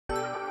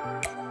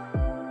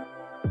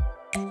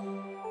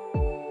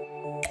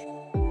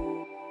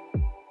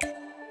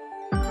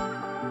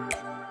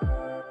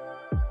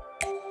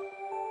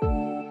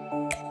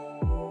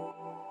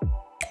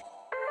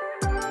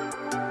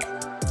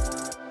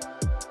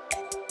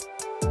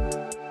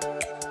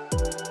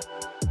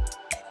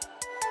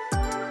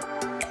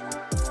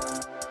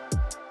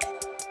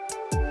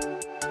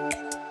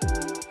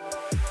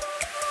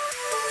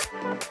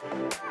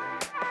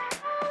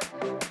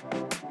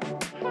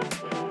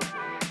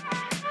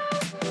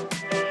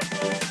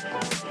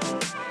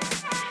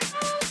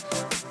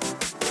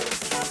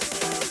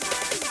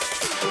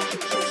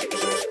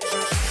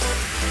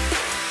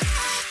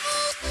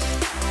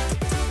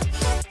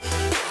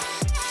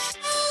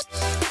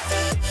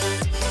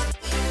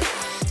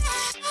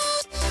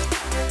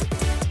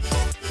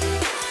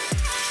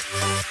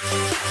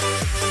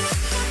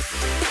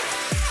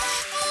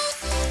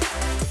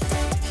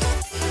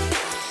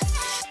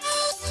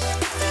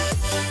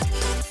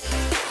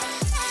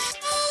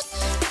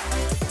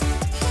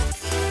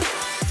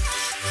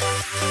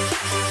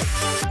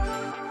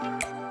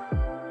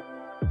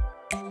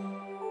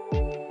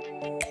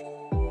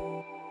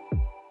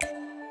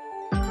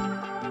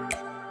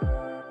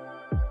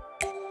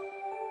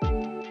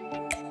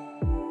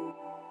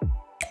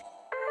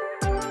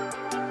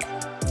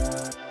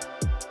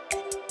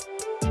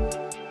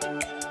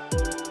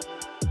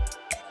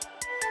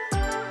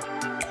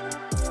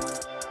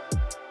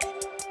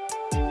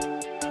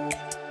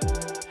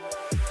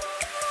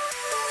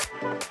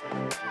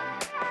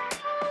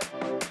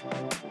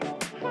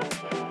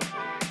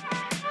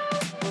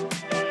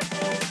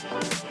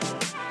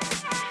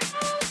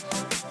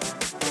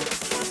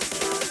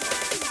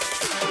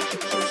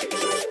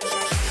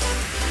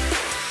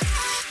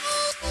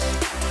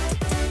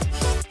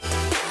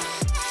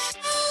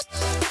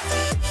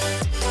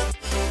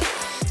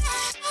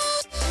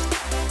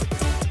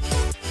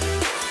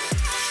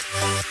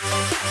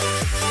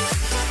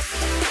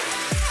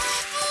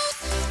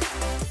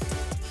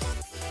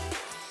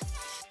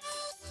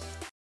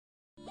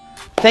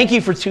Thank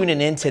you for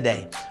tuning in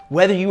today.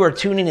 Whether you are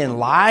tuning in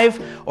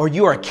live or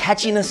you are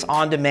catching us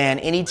on demand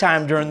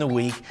anytime during the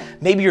week,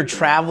 maybe you're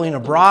traveling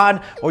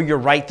abroad or you're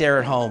right there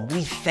at home,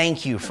 we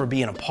thank you for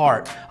being a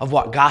part of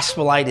what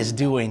Gospel Light is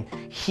doing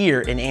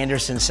here in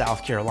Anderson,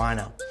 South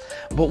Carolina.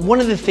 But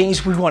one of the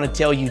things we want to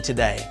tell you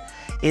today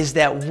is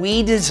that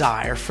we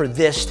desire for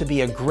this to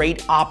be a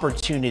great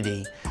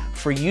opportunity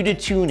for you to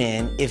tune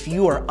in if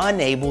you are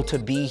unable to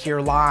be here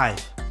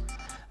live.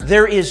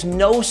 There is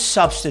no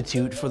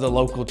substitute for the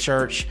local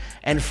church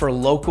and for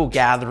local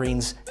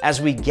gatherings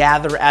as we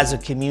gather as a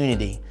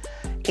community.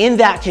 In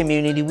that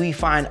community, we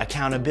find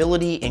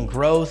accountability and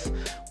growth,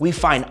 we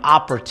find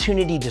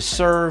opportunity to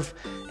serve,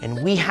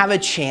 and we have a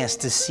chance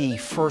to see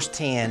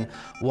firsthand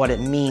what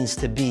it means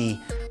to be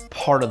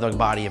part of the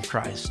body of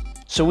Christ.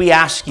 So we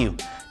ask you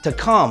to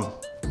come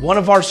one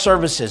of our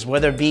services,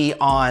 whether it be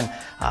on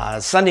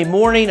Sunday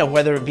morning or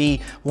whether it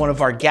be one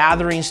of our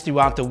gatherings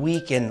throughout the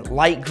week in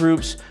light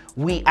groups.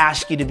 We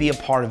ask you to be a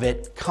part of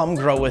it. Come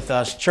grow with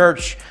us.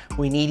 Church,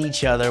 we need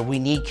each other. We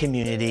need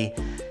community,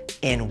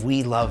 and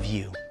we love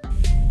you.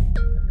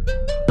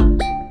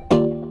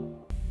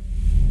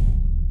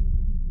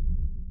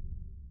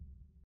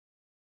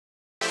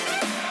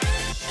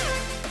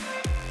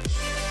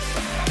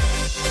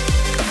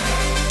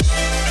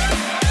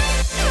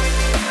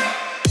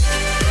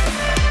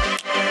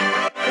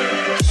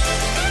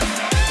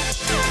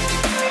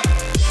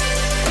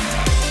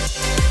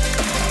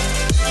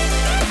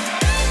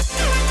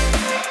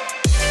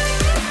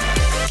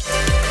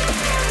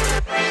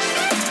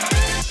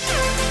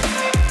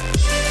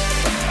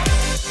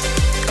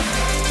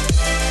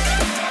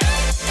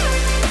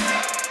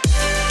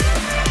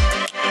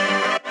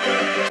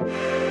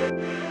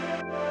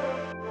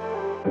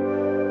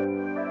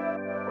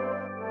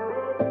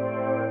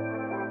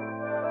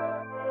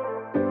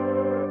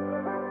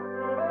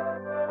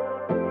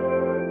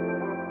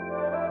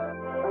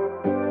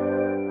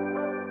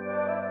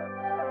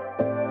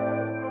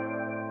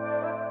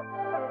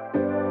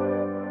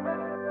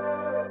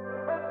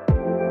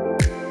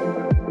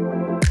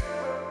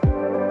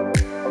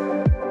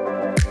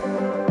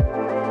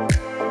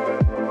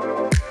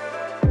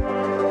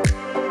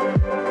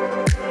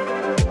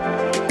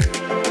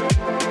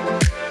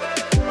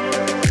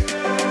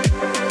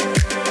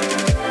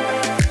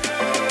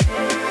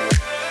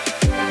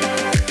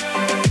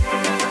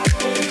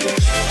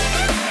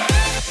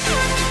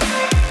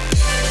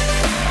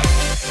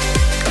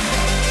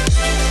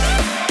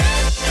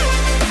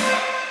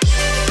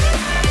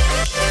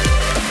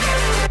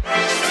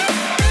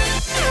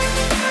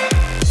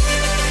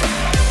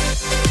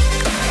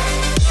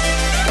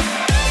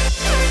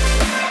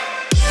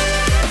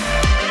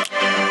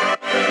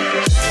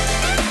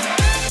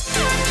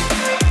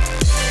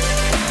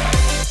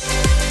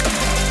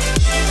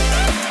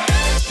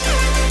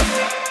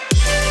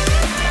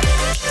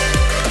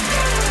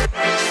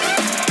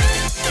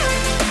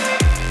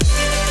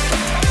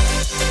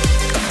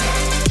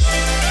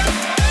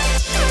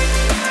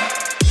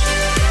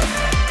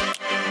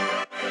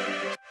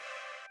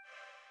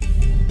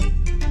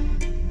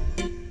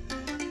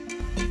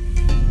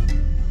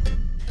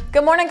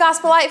 Good morning,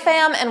 Gospel Light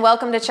fam, and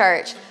welcome to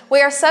church. We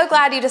are so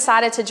glad you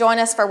decided to join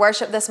us for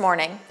worship this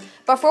morning.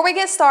 Before we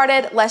get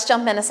started, let's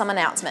jump into some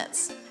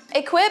announcements.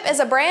 Equip is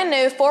a brand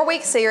new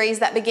 4-week series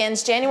that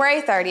begins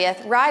January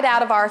 30th, right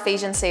out of our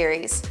Ephesians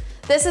series.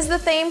 This is the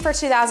theme for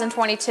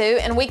 2022,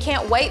 and we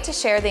can't wait to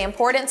share the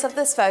importance of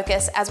this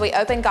focus as we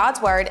open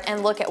God's Word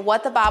and look at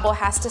what the Bible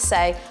has to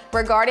say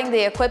regarding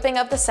the equipping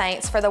of the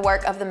saints for the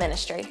work of the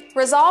ministry.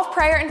 Resolve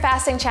Prayer and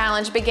Fasting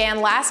Challenge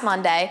began last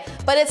Monday,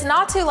 but it's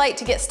not too late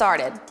to get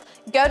started.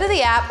 Go to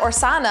the app or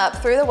sign up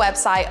through the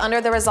website under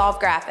the Resolve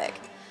graphic.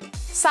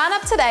 Sign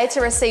up today to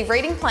receive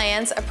reading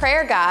plans, a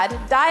prayer guide,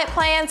 diet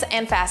plans,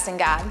 and fasting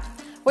guide.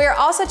 We are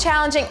also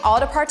challenging all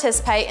to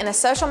participate in a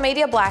social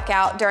media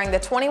blackout during the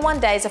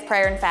 21 days of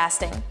prayer and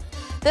fasting.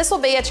 This will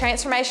be a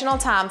transformational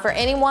time for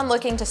anyone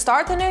looking to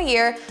start the new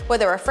year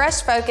with a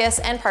refreshed focus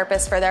and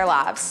purpose for their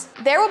lives.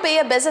 There will be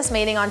a business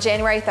meeting on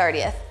January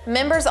 30th.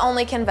 Members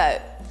only can vote.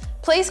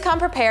 Please come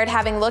prepared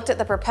having looked at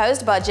the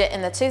proposed budget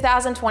in the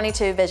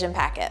 2022 vision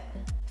packet.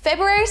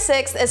 February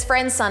 6th is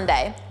Friends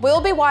Sunday.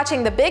 We'll be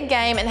watching the big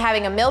game and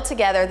having a meal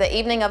together the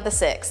evening of the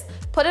 6th.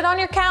 Put it on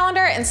your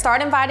calendar and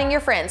start inviting your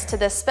friends to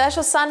this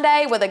special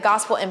Sunday with a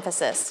gospel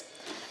emphasis.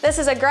 This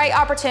is a great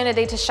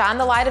opportunity to shine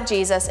the light of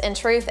Jesus in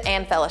truth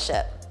and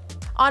fellowship.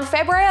 On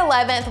February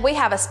 11th, we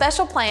have a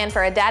special plan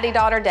for a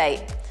daddy-daughter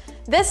date.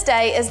 This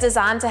day is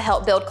designed to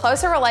help build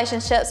closer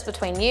relationships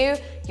between you,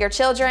 your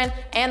children,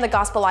 and the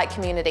Gospel Light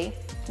community.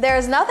 There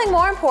is nothing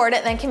more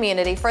important than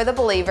community for the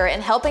believer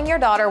in helping your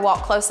daughter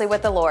walk closely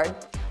with the Lord.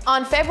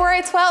 On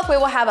February 12th, we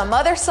will have a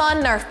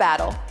mother-son Nerf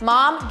battle.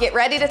 Mom, get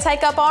ready to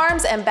take up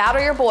arms and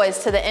battle your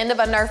boys to the end of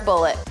a Nerf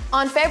bullet.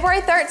 On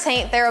February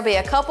 13th, there will be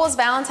a couple's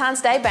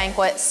Valentine's Day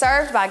banquet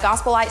served by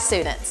Gospel Light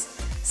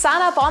students.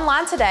 Sign up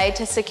online today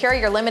to secure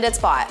your limited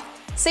spot.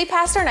 See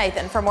Pastor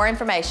Nathan for more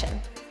information.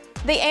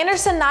 The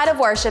Anderson Night of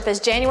Worship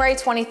is January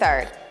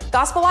 23rd.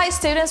 Gospel Light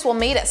students will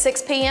meet at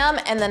 6 p.m.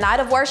 and the night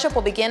of worship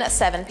will begin at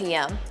 7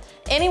 p.m.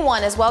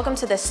 Anyone is welcome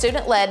to this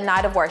student-led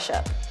night of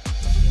worship.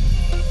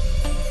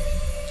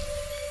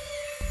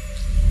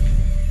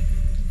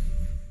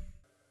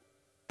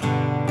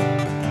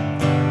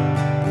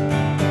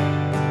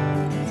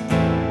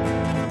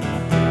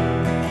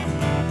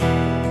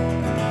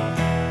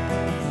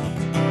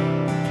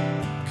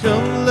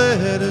 Come,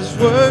 let us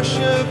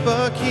worship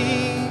our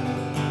King.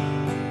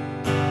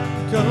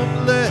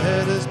 Come,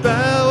 let us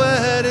bow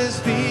at His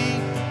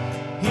feet.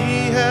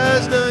 He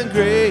has done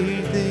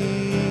great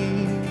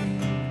things.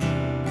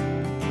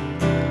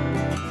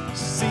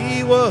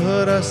 See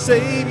what our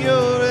Savior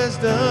has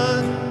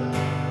done.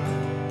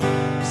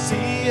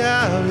 See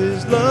how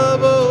His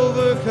love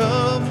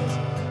overcomes.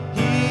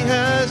 He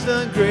has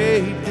done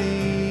great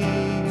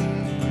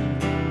things.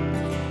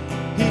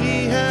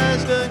 He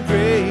has done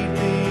great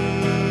things.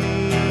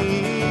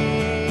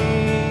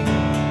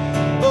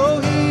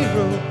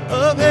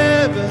 Of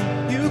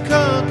heaven, you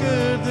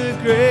conquered the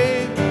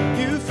grave.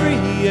 You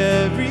free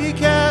every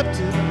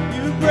captive.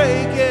 You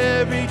break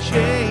every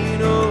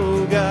chain.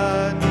 Oh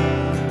God,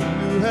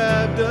 you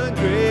have done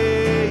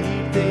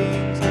great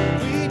things.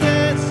 We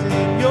dance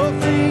in your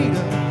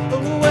freedom,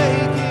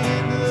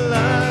 awakened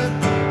alive.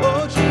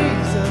 Oh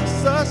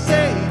Jesus, our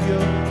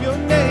Savior, your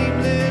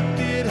name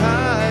lifted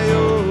high.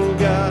 Oh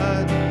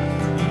God,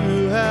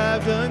 you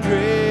have done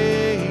great.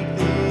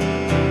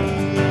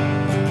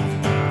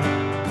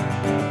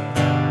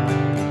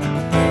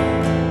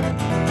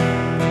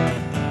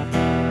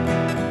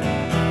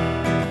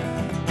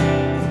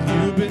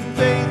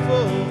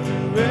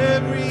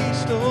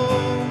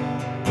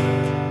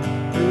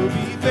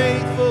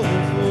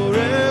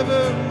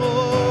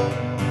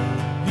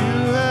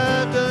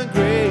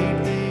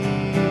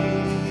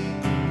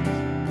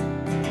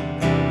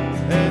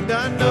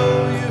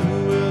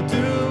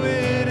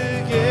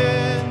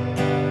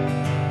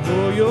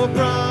 Your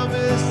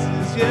promise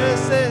is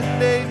yes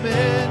and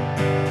amen.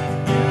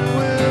 You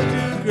will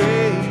do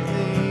great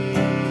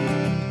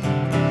things.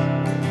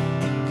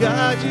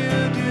 God, you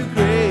do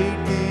great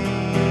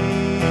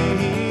things.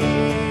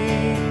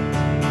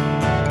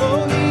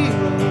 Oh,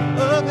 hero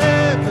of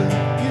heaven,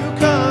 you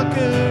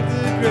conquered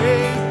the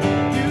grave.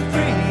 You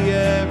free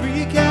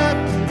every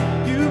captive.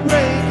 You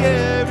break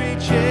every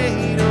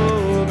chain.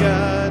 Oh,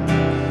 God,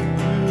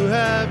 you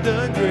have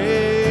done great.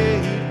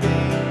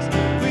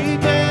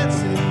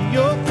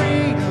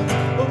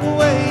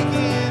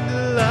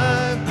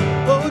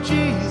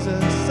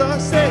 Our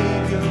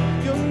Savior,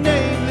 your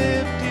name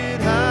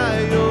lifted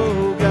high,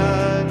 oh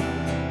God,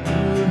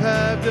 you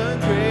have done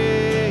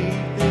great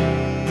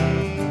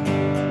things.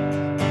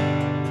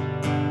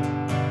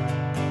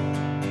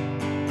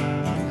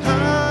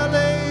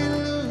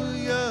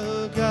 Hallelujah,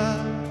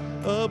 God,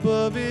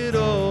 above it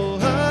all.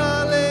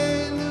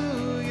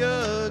 Hallelujah,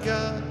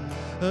 God,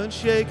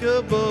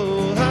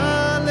 unshakable.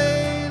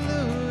 Hallelujah,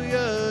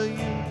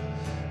 you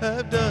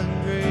have done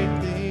great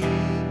things.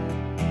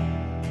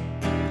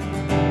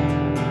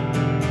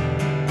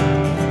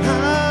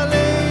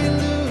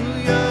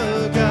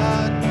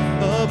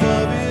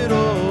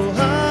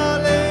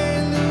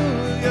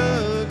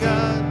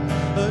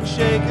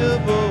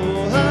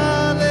 Unshakable,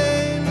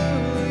 hallelujah,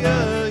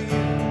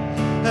 you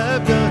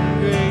have done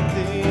great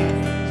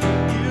things,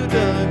 you've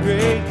done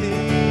great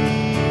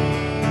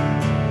things.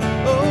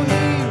 Oh,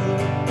 hero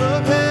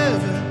of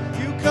heaven,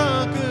 you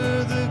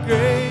conquer the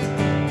grave,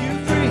 you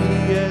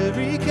free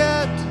every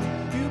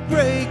captive, you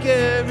break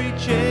every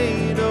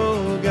chain.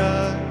 Oh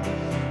God,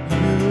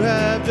 you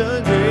have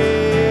done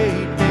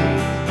great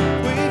things.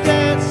 We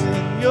dance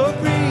in your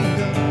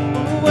freedom,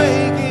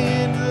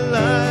 awakened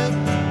alive.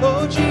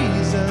 Oh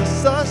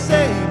Jesus, our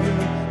Savior,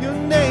 your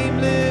name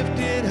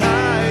lifted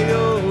high.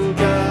 Oh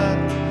God,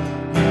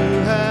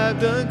 you have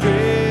done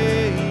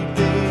great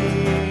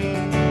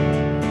things.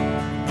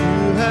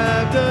 You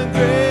have done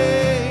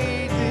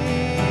great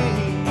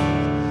things.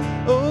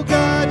 Oh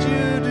God,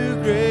 you do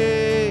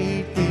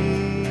great things.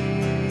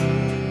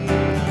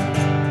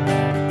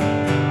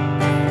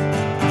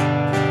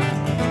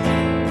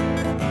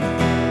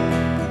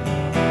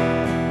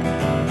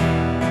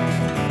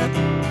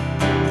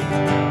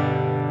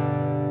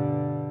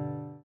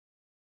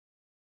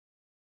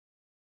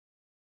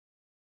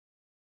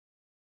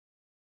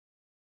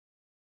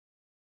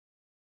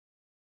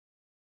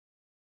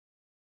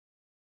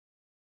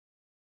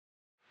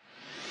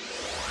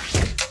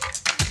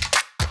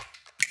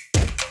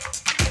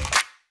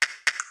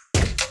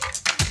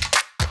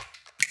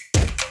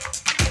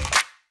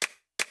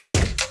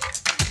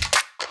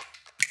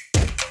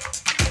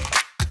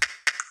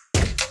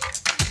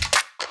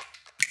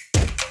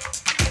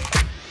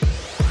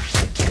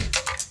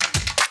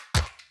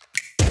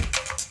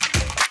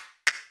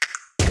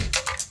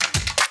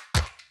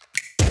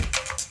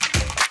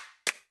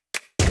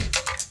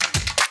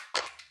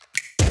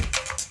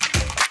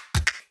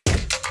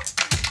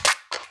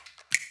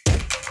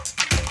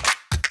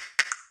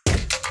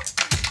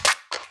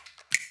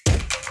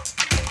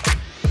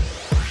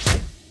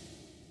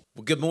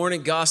 Good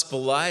morning,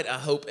 Gospel Light. I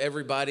hope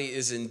everybody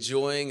is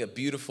enjoying a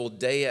beautiful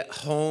day at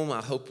home.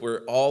 I hope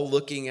we're all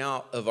looking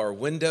out of our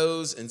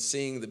windows and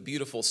seeing the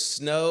beautiful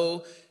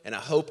snow, and I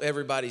hope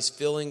everybody's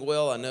feeling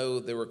well. I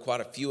know there were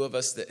quite a few of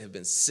us that have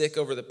been sick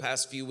over the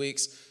past few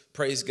weeks.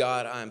 Praise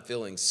God, I'm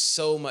feeling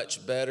so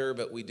much better,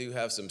 but we do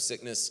have some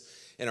sickness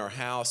in our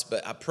house.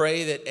 But I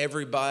pray that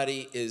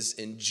everybody is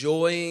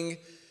enjoying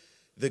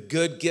the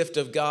good gift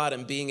of God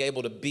and being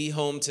able to be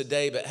home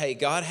today. But hey,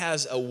 God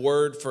has a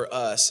word for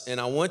us, and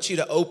I want you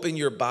to open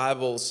your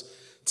Bibles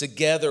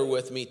together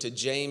with me to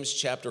James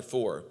chapter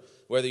 4.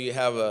 Whether you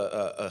have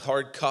a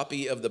hard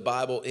copy of the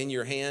Bible in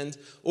your hand,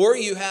 or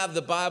you have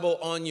the Bible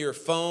on your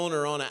phone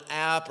or on an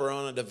app or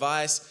on a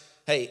device,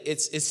 hey,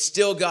 it's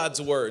still God's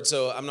word.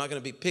 So I'm not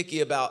going to be picky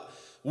about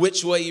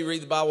which way you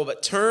read the Bible,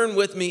 but turn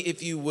with me,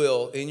 if you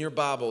will, in your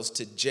Bibles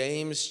to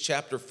James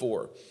chapter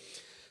 4.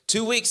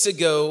 2 weeks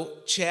ago,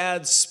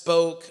 Chad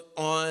spoke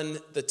on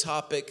the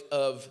topic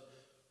of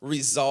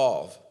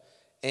resolve.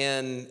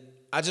 And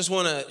I just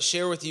want to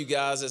share with you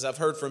guys, as I've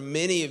heard from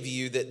many of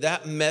you,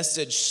 that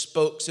message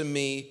spoke to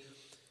me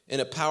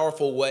in a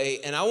powerful way.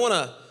 And I want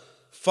to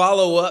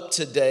follow up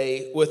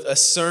today with a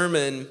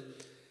sermon.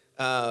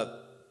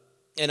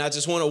 And I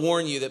just want to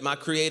warn you that my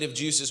creative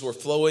juices were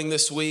flowing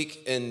this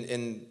week.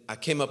 And I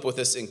came up with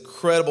this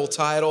incredible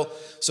title.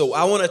 So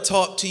I want to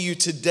talk to you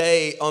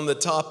today on the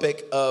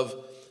topic of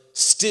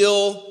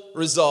still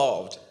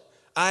resolved.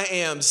 I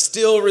am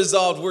still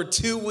resolved. We're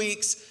 2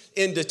 weeks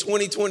into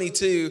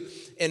 2022,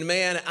 and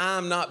man,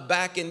 I'm not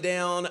backing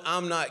down.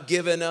 I'm not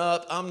giving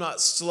up. I'm not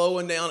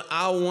slowing down.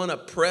 I want to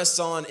press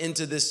on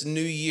into this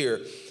new year,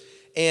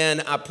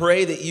 and I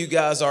pray that you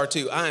guys are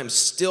too. I am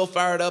still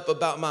fired up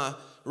about my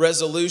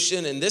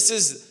resolution, and this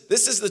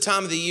is the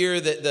time of the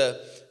year that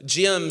the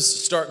gyms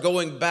start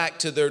going back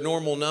to their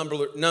normal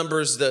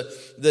numbers.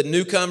 The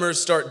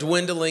newcomers start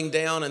dwindling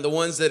down, and the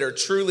ones that are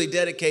truly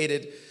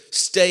dedicated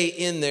stay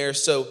in there.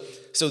 So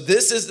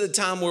this is the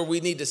time where we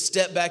need to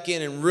step back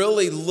in and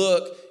really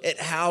look at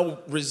how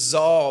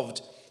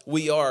resolved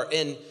we are.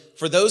 And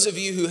for those of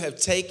you who have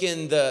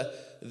taken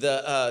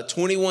the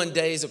 21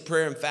 days of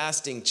prayer and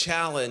fasting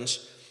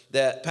challenge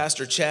that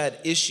Pastor Chad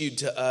issued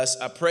to us,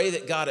 I pray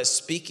that God is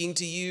speaking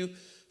to you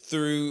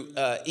through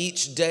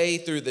each day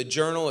through the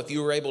journal. If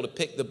you were able to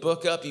pick the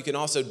book up, you can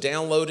also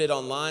download it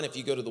online if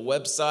you go to the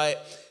website,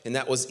 and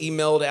that was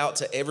emailed out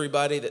to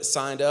everybody that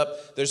signed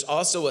up. There's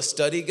also a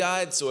study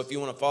guide, so if you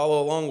want to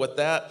follow along with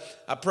that,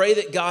 I pray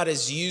that God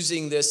is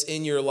using this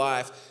in your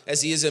life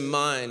as he is in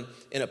mine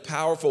in a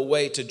powerful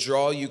way to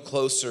draw you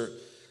closer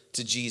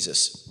to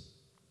Jesus.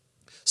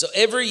 So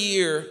every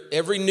year,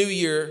 every new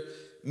year,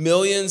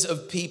 millions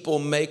of people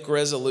make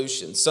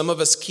resolutions. Some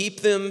of us keep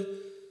them.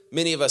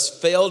 Many of us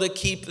fail to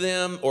keep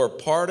them or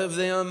part of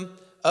them.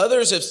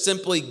 Others have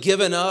simply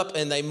given up,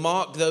 and they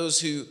mock those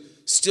who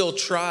still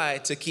try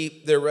to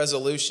keep their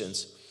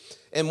resolutions.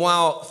 And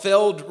while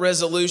failed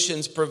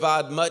resolutions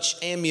provide much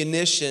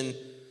ammunition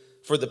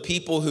for the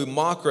people who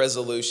mock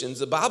resolutions,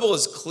 the Bible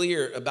is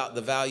clear about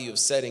the value of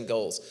setting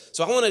goals.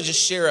 So I want to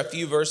just share a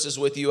few verses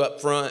with you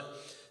up front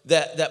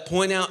that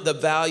point out the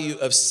value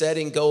of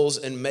setting goals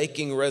and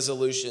making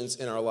resolutions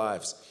in our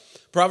lives.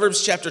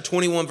 Proverbs chapter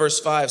 21 verse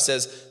 5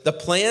 says, "The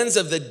plans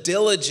of the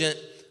diligent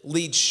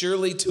lead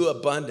surely to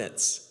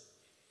abundance,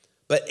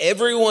 but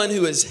everyone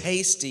who is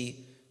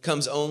hasty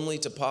comes only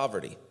to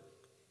poverty."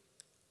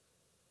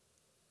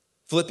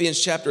 Philippians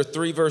chapter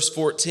 3 verse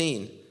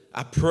 14,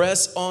 "I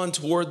press on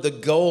toward the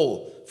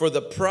goal for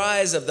the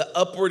prize of the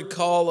upward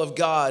call of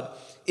God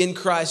in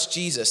Christ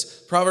Jesus."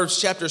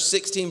 Proverbs chapter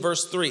 16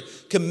 verse 3,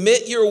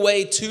 "Commit your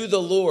way to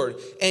the Lord,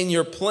 and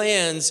your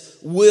plans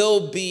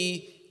will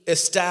be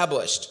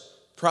established."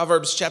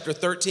 Proverbs chapter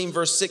 13,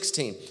 verse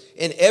 16.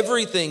 "In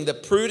everything the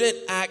prudent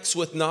acts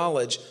with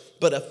knowledge,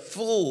 but a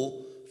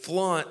fool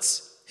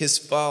flaunts his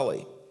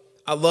folly."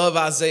 I love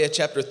Isaiah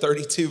chapter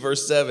 32,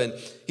 verse 7.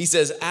 He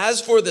says,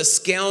 "As for the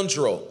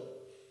scoundrel,"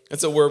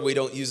 that's a word we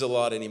don't use a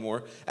lot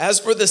anymore. "As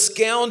for the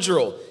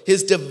scoundrel,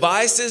 his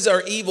devices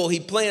are evil. He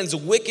plans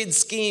wicked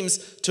schemes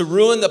to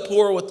ruin the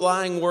poor with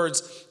lying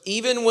words,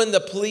 even when the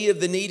plea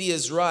of the needy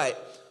is right.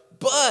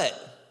 But,"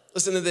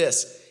 listen to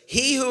this,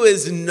 "he who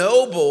is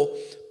noble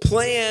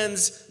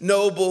plans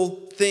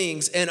noble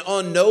things, and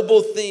on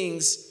noble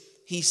things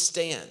he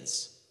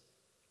stands."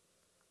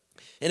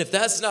 And if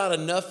that's not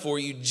enough for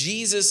you,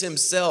 Jesus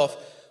himself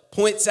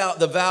points out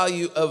the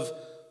value of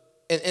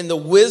and the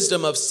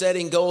wisdom of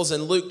setting goals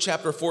in Luke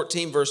chapter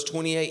 14, verse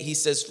 28. He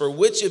says, "For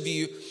which of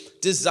you,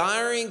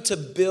 desiring to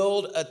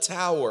build a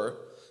tower,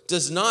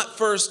 does not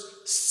first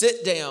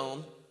sit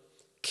down,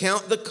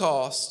 count the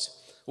cost,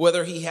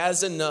 whether he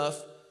has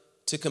enough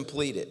to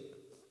complete it?"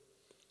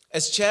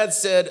 As Chad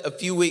said a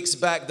few weeks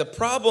back, the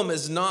problem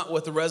is not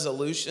with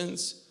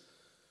resolutions.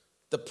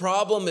 The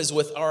problem is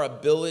with our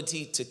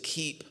ability to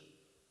keep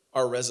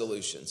our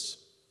resolutions.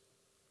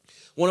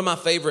 One of my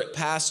favorite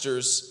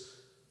pastors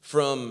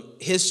from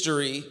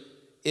history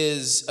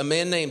is a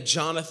man named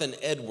Jonathan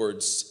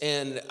Edwards.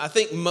 And I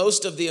think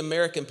most of the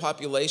American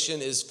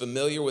population is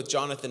familiar with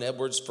Jonathan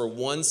Edwards for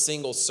one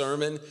single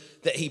sermon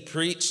that he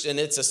preached, and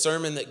it's a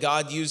sermon that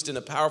God used in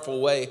a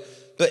powerful way.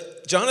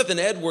 But Jonathan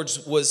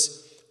Edwards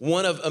was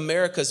one of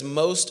America's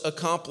most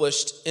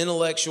accomplished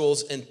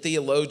intellectuals and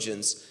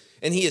theologians,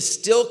 and he is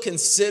still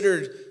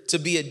considered to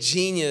be a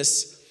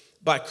genius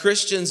by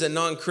Christians and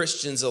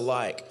non-Christians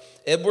alike.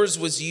 Edwards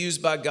was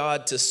used by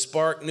God to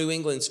spark New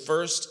England's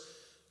first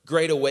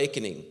Great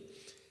Awakening.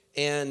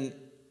 And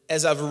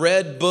as I've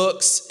read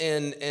books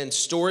and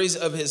stories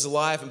of his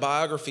life and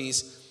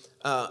biographies,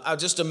 I'm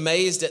just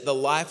amazed at the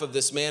life of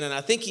this man, and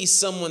I think he's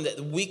someone that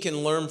we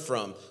can learn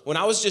from. When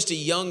I was just a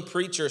young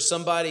preacher,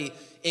 somebody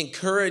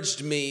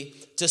encouraged me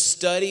to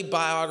study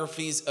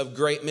biographies of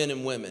great men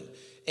and women.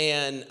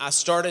 And I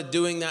started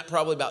doing that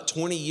probably about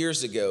 20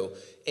 years ago.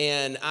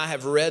 And I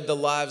have read the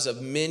lives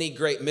of many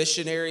great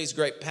missionaries,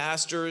 great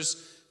pastors,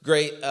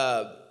 great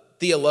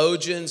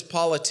theologians,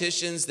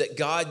 politicians that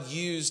God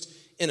used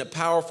in a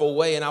powerful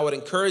way. And I would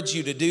encourage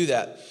you to do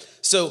that.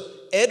 So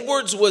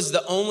Edwards was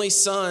the only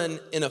son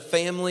in a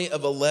family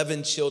of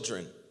 11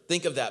 children.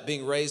 Think of that,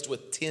 being raised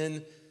with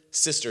 10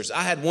 sisters.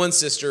 I had one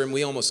sister and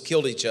we almost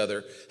killed each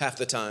other half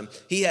the time.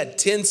 He had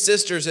 10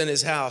 sisters in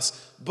his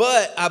house,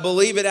 but I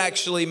believe it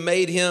actually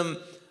made him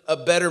a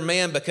better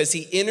man because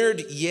he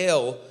entered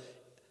Yale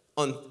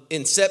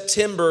in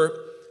September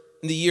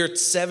in the year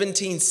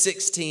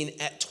 1716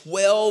 at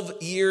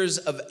 12 years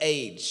of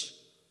age.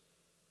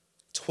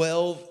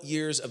 12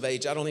 years of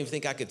age. I don't even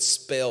think I could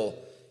spell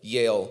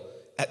Yale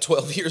at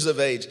 12 years of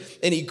age.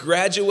 And he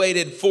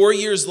graduated 4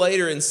 years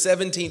later in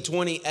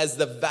 1720 as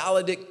the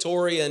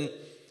valedictorian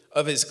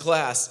of his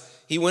class.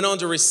 He went on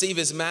to receive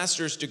his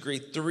master's degree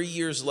 3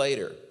 years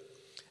later.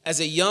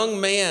 As a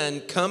young man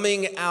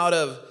coming out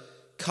of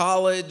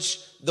college,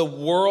 the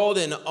world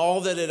and all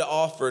that it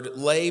offered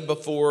lay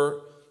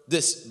before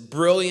this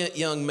brilliant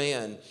young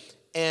man.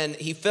 And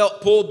he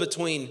felt pulled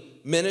between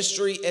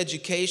ministry,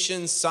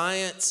 education,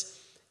 science,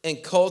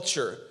 and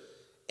culture.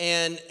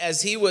 And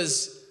as he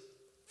was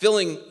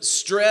feeling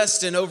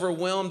stressed and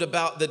overwhelmed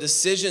about the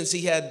decisions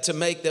he had to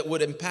make that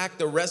would impact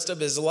the rest of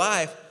his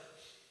life,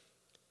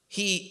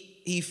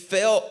 he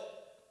felt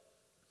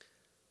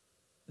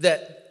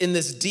that in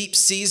this deep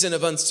season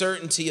of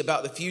uncertainty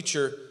about the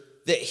future,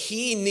 that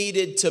he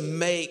needed to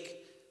make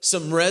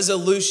some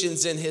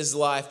resolutions in his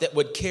life that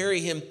would carry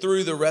him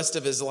through the rest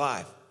of his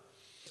life.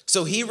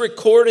 So he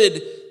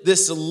recorded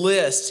this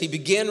list. He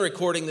began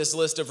recording this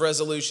list of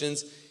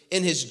resolutions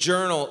in his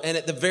journal. And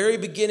at the very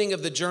beginning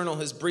of the journal,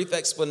 his brief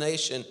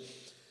explanation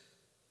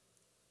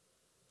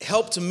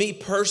helped me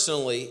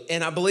personally,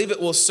 and I believe it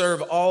will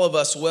serve all of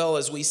us well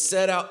as we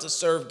set out to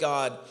serve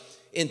God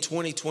in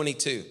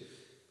 2022.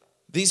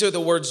 These are the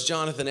words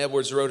Jonathan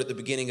Edwards wrote at the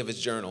beginning of his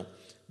journal.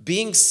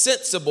 Being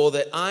sensible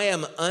that I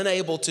am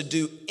unable to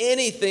do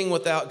anything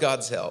without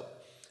God's help,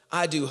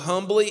 I do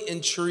humbly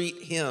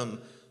entreat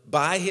him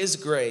by his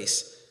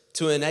grace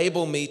to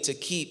enable me to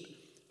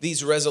keep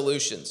these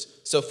resolutions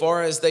so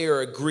far as they are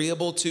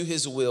agreeable to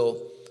his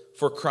will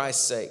for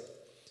Christ's sake.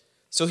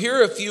 So here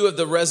are a few of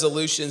the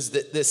resolutions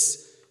that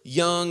this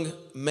young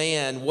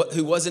man,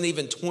 who wasn't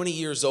even 20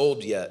 years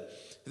old yet,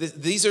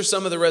 these are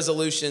some of the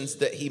resolutions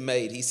that he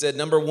made. He said,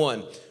 number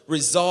 1,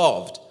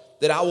 resolved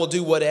that I will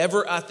do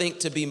whatever I think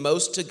to be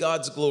most to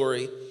God's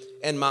glory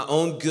and my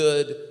own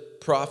good,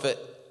 profit,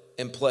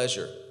 and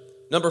pleasure.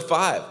 Number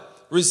 5,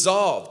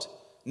 resolved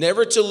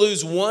never to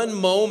lose one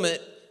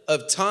moment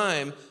of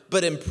time,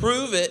 but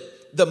improve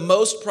it the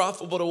most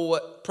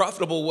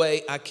profitable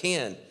way I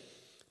can.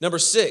 Number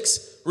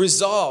 6,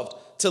 resolved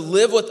to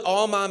live with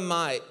all my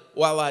might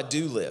while I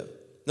do live.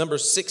 Number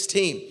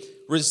 16,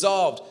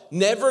 resolved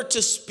never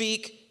to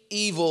speak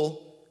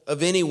evil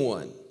of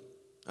anyone.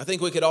 I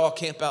think we could all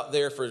camp out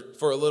there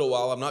for a little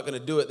while. I'm not going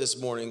to do it this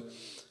morning.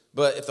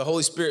 But if the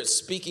Holy Spirit's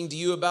speaking to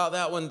you about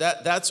that one,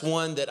 that's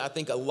one that I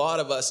think a lot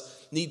of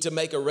us need to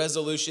make a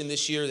resolution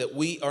this year that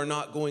we are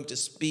not going to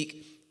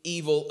speak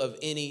evil of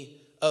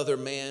any other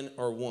man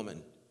or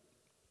woman.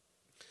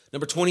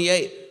 Number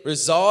 28,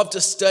 resolve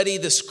to study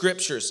the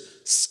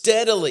scriptures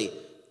steadily,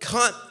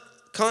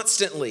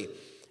 constantly,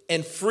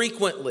 and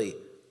frequently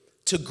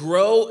to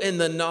grow in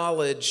the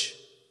knowledge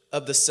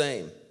of the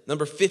same.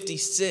 Number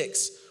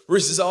 56,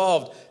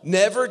 resolved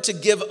never to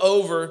give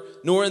over,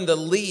 nor in the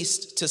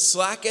least to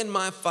slacken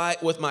my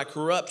fight with my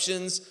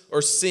corruptions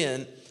or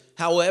sin,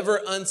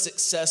 however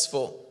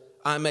unsuccessful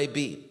I may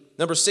be.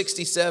 Number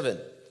 67,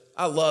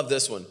 I love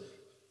this one.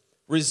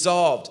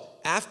 Resolved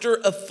after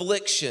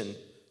affliction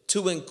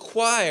to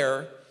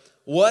inquire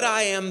what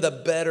I am the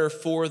better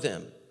for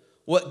them,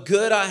 what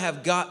good I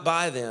have got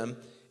by them,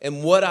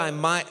 and what I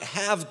might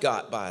have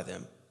got by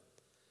them.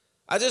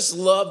 I just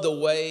love the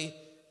way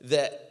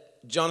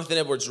that Jonathan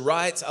Edwards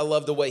writes. I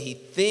love the way he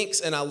thinks,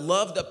 and I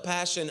love the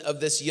passion of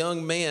this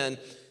young man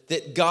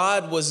that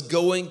God was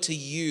going to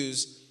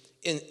use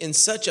in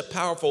such a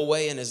powerful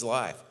way in his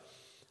life.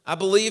 I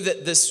believe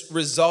that this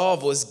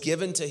resolve was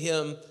given to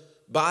him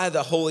by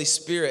the Holy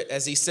Spirit.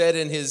 As he said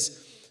in his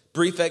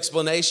brief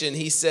explanation,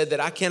 he said that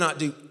I cannot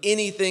do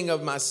anything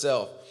of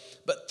myself.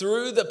 But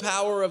through the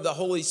power of the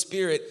Holy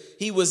Spirit,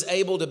 he was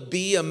able to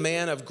be a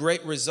man of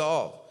great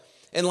resolve.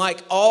 And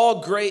like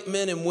all great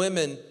men and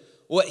women,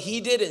 what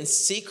he did in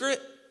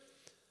secret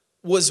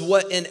was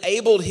what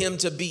enabled him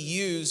to be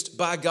used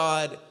by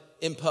God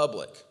in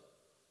public.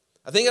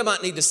 I think I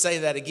might need to say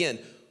that again.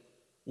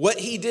 What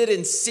he did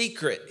in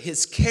secret,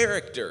 his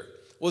character,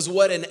 was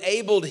what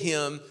enabled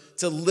him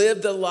to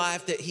live the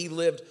life that he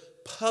lived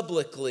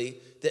publicly,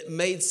 that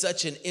made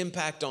such an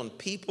impact on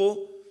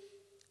people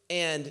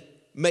and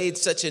made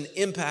such an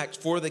impact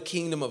for the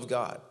kingdom of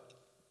God.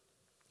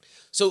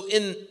 So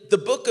in the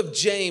book of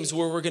James,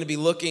 where we're going to be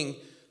looking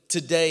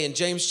today, in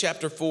James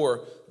chapter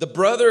 4, the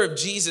brother of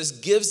Jesus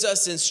gives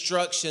us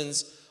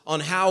instructions on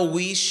how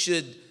we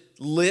should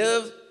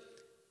live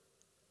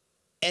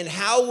and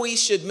how we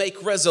should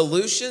make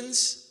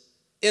resolutions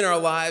in our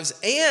lives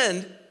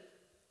and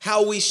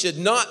how we should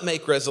not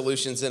make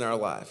resolutions in our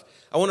life.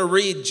 I want to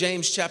read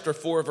James chapter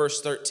 4,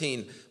 verse 13.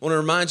 I want to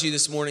remind you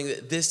this morning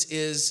that this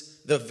is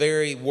the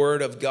very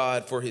word of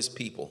God for his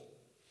people.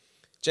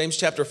 James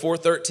chapter 4,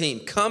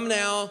 13. Come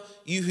now,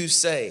 you who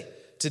say,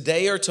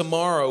 today or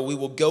tomorrow we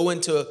will go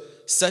into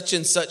such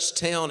and such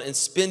town and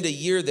spend a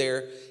year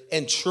there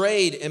and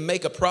trade and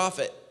make a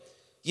profit.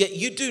 Yet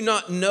you do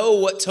not know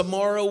what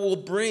tomorrow will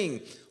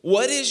bring.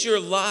 What is your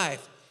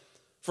life?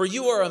 For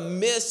you are a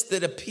mist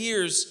that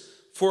appears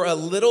for a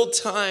little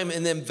time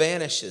and then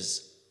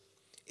vanishes.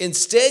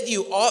 Instead,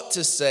 you ought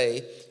to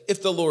say,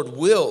 if the Lord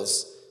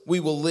wills, we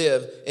will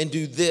live and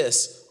do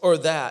this or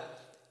that.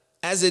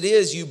 As it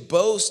is, you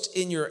boast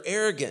in your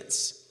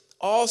arrogance.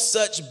 All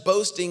such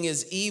boasting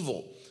is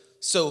evil.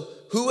 So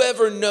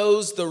whoever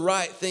knows the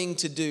right thing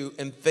to do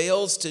and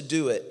fails to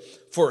do it,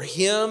 for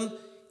him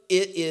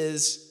it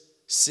is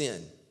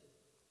sin.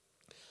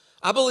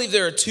 I believe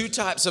there are two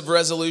types of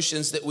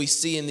resolutions that we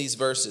see in these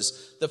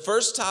verses. The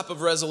first type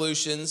of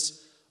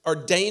resolutions are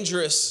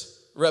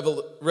dangerous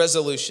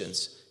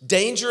resolutions.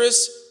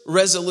 Dangerous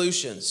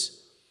resolutions.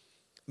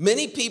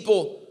 Many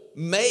people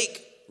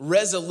make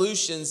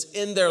resolutions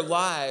in their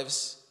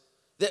lives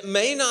that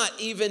may not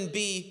even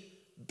be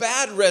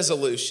bad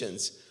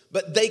resolutions,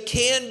 but they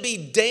can be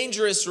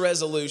dangerous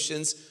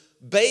resolutions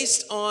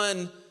based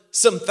on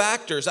some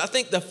factors. I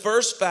think the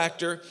first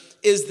factor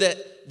is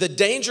that the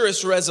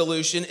dangerous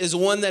resolution is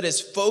one that is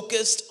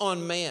focused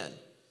on man.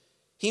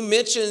 He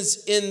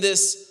mentions in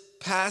this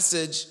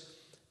passage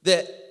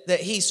that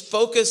he's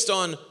focused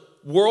on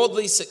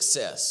worldly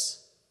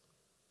success.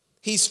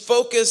 He's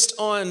focused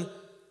on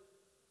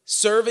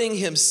serving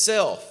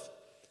himself.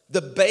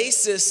 The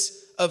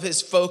basis of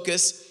his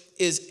focus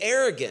is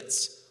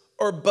arrogance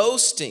or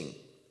boasting.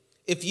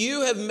 If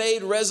you have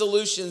made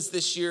resolutions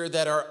this year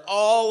that are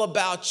all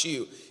about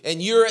you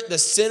and you're at the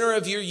center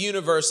of your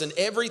universe and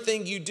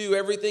everything you do,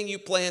 everything you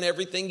plan,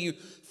 everything you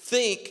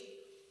think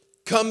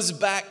comes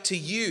back to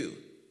you,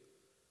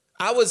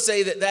 I would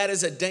say that that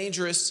is a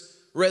dangerous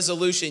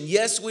resolution.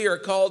 Yes, we are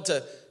called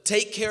to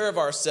take care of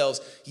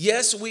ourselves.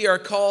 Yes, we are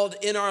called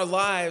in our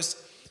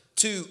lives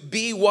to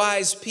be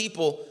wise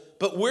people,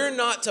 but we're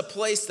not to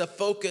place the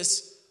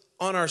focus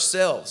on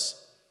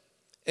ourselves.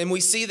 And we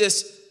see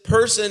this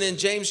person in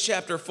James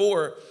chapter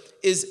 4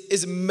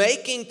 is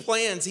making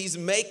plans. He's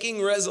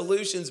making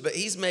resolutions, but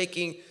he's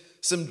making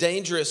some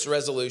dangerous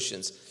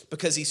resolutions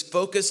because he's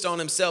focused on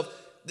himself.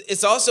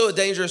 It's also a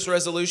dangerous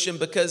resolution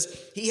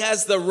because he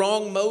has the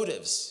wrong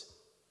motives.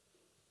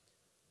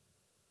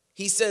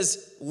 He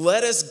says,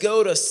 let us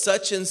go to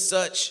such and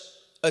such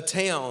a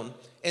town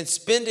and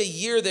spend a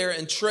year there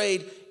and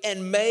trade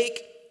and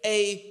make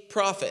a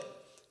profit.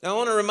 Now, I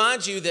want to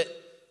remind you that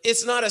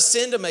it's not a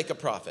sin to make a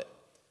profit.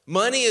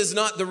 Money is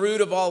not the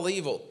root of all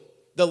evil.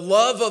 The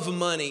love of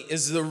money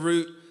is the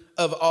root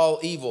of all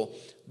evil.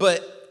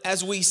 But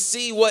as we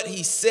see what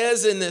he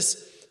says in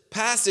this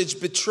passage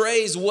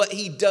betrays what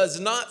he does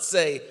not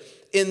say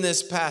in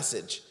this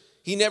passage.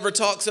 He never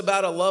talks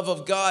about a love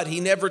of God. He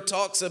never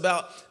talks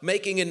about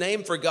making a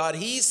name for God.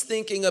 He's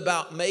thinking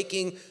about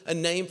making a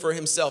name for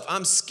himself.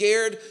 I'm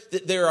scared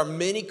that there are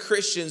many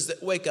Christians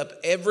that wake up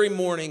every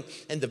morning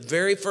and the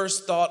very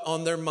first thought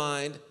on their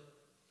mind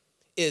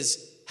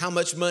is, how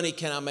much money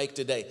can I make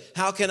today?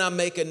 How can I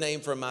make a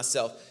name for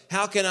myself?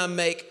 How can I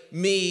make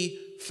me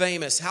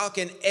famous? How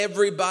can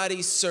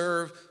everybody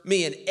serve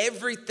me? And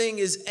everything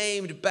is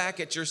aimed back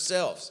at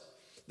yourselves.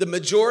 The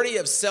majority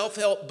of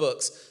self-help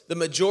books, the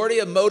majority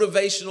of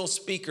motivational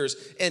speakers,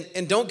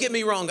 and don't get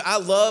me wrong, I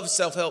love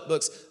self-help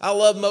books. I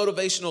love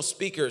motivational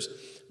speakers.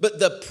 But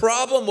the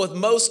problem with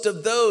most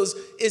of those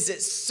is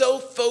it's so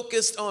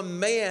focused on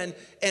man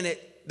and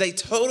they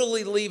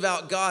totally leave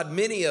out God,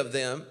 many of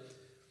them,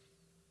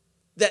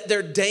 that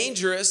they're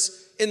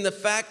dangerous in the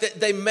fact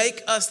that they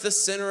make us the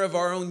center of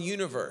our own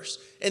universe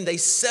and they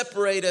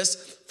separate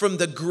us from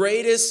the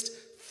greatest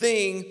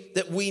thing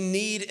that we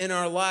need in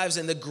our lives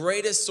and the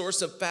greatest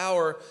source of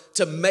power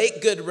to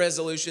make good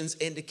resolutions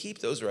and to keep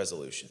those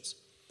resolutions.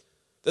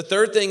 The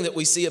third thing that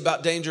we see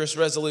about dangerous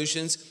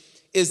resolutions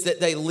is that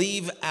they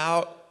leave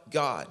out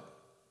God.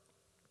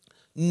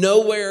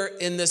 Nowhere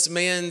in this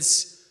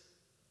man's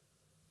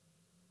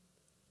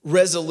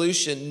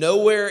resolution,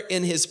 nowhere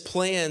in his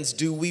plans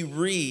do we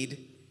read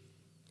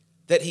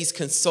that he's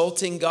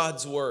consulting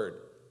God's word.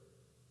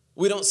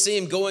 We don't see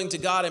him going to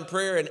God in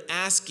prayer and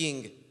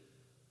asking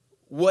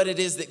what it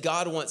is that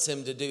God wants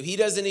him to do.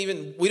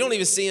 We don't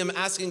even see him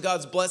asking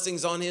God's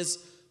blessings on his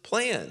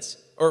plans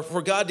or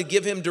for God to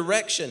give him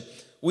direction.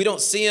 We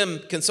don't see him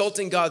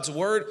consulting God's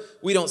word.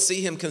 We don't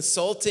see him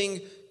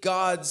consulting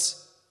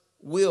God's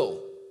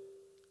will.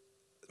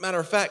 Matter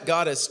of fact,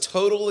 God is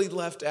totally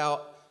left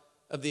out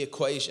of the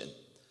equation.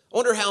 I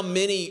wonder how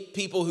many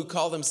people who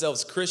call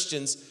themselves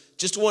Christians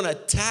just want to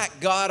tack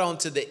God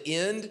onto the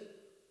end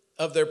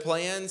of their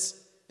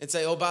plans and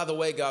say, oh, by the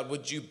way, God,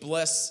 would you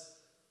bless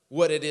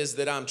what it is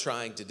that I'm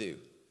trying to do?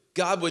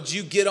 God, would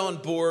you get on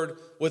board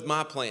with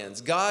my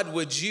plans? God,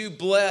 would you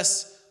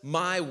bless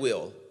my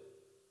will?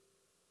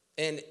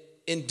 And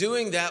in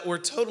doing that, we're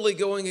totally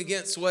going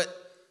against what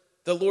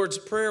the Lord's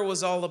Prayer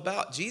was all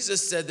about.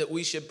 Jesus said that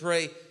we should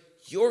pray,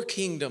 your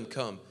kingdom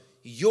come,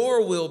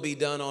 your will be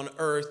done on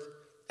earth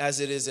as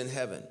it is in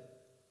heaven.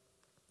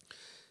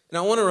 And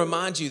I want to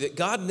remind you that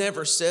God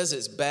never says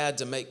it's bad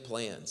to make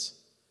plans.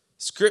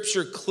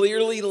 Scripture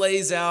clearly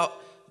lays out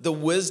the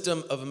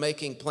wisdom of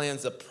making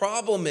plans. The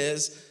problem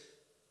is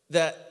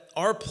that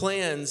our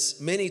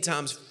plans many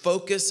times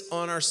focus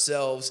on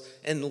ourselves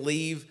and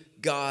leave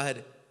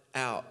God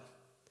out.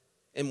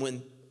 And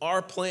when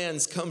our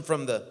plans come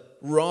from the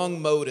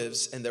wrong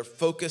motives and they're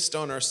focused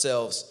on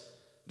ourselves,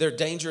 they're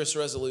dangerous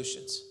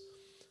resolutions.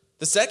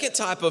 The second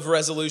type of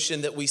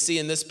resolution that we see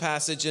in this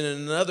passage and in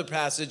another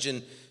passage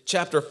in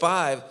chapter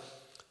 5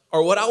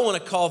 are what I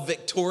want to call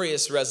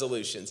victorious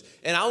resolutions.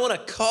 And I want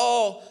to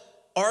call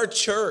our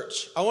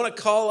church, I want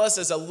to call us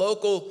as a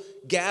local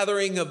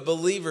gathering of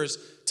believers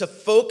to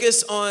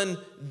focus on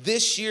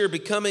this year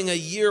becoming a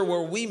year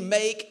where we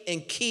make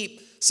and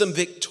keep some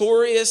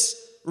victorious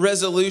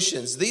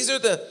resolutions. These are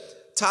the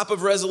type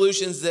of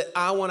resolutions that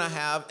I want to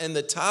have and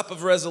the type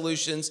of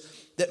resolutions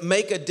that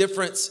make a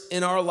difference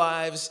in our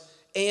lives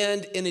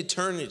and in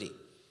eternity.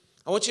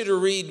 I want you to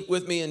read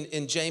with me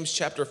in James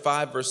chapter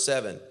 5, verse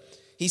 7.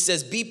 He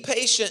says, be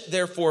patient,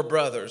 therefore,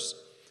 brothers,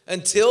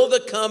 until the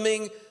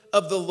coming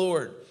of the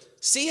Lord.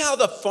 See how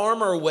the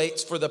farmer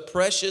waits for the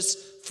precious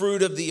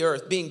fruit of the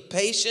earth, being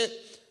patient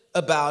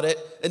about it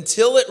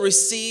until it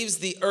receives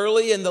the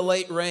early and the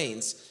late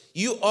rains.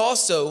 You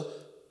also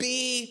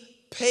be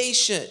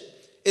patient.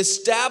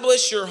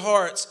 Establish your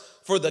hearts,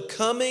 for the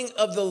coming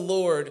of the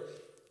Lord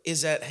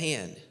is at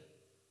hand.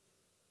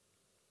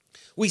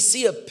 We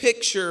see a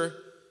picture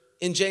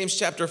in James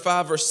chapter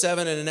 5, verse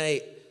 7 and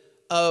 8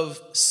 of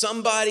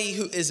somebody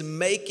who is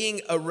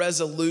making a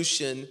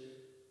resolution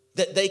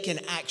that they can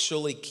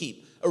actually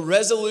keep, a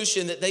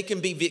resolution that they can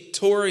be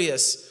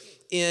victorious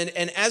in.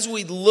 And as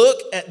we look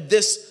at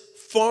this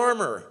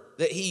farmer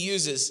that he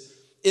uses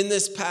in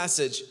this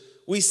passage,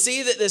 we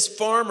see that this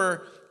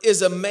farmer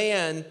is a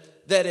man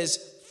that is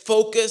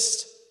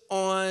focused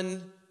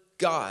on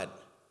God.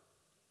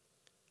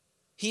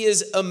 He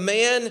is a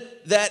man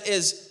that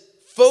is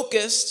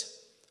focused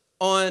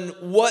on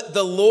what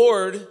the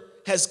Lord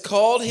has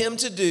called him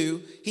to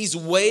do. He's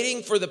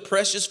waiting for the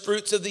precious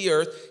fruits of the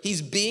earth.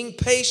 He's being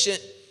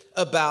patient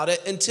about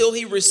it until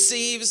he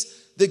receives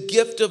the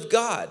gift of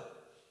God.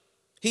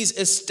 He's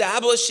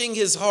establishing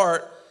his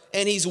heart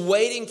and he's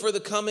waiting for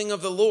the coming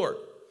of the Lord.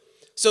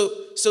 So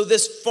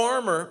this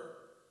farmer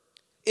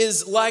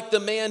is like the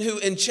man who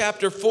in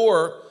chapter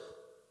 4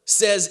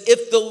 says,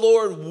 if the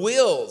Lord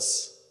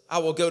wills, I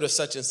will go to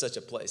such and such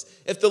a place.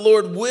 If the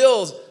Lord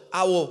wills,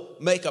 I will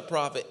make a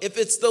profit. If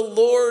it's the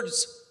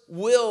Lord's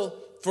will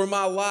for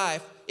my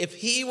life, if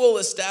he will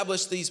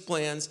establish these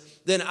plans,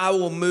 then I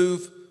will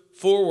move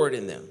forward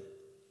in them.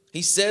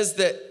 He says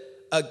that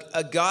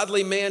a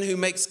godly man who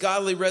makes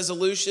godly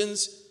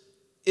resolutions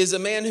is a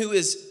man who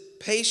is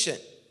patient.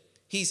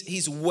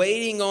 He's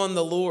waiting on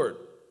the Lord.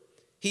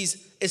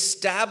 He's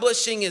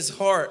establishing his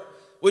heart,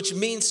 which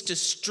means to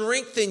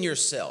strengthen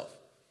yourself.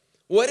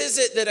 What is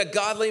it that a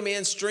godly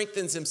man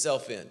strengthens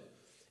himself in?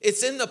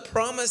 It's in the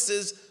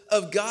promises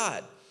of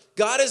God.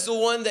 God is the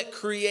one that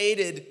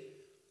created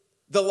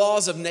the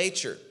laws of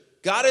nature.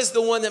 God is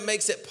the one that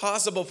makes it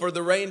possible for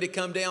the rain to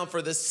come down,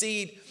 for the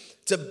seed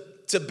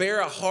to bear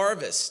a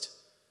harvest.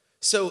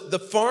 So the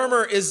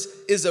farmer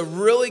is a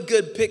really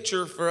good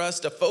picture for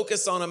us to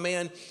focus on, a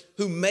man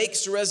who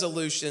makes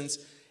resolutions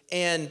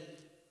and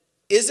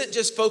isn't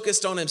just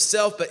focused on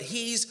himself, but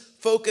he's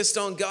focused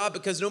on God,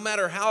 because no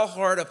matter how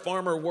hard a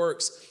farmer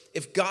works,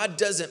 if God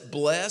doesn't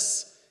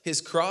bless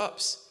his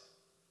crops,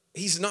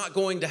 he's not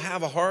going to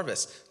have a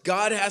harvest.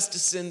 God has to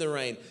send the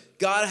rain.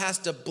 God has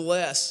to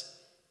bless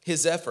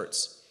his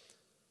efforts.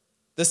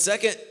 The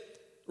second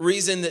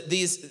reason that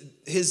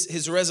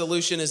his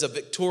resolution is a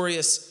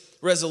victorious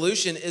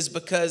resolution is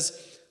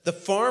because the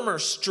farmer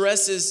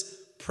stresses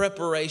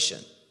preparation.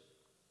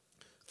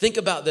 Think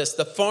about this.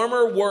 The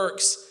farmer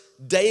works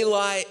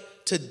daylight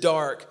to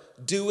dark,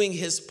 doing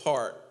his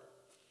part.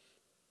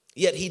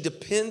 Yet he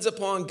depends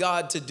upon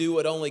God to do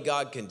what only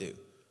God can do.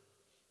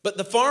 But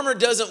the farmer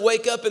doesn't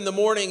wake up in the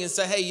morning and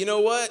say, hey, you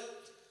know what?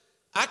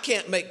 I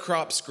can't make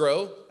crops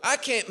grow. I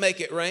can't make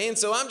it rain.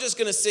 So I'm just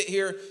going to sit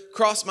here,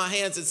 cross my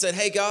hands and say,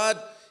 hey, God,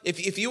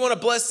 if you want to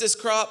bless this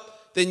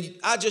crop, then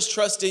I just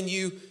trust in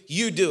you.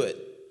 You do it.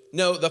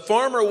 No, the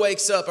farmer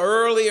wakes up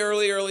early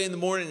in the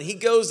morning, and he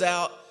goes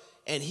out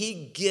and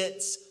he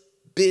gets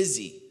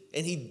busy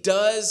and he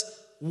does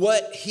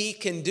what he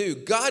can do.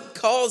 God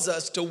calls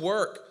us to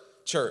work,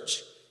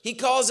 church. He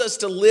calls us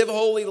to live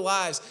holy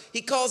lives.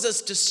 He calls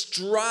us to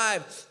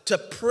strive, to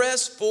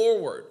press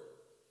forward,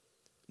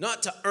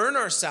 not to earn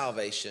our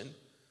salvation,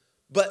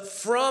 but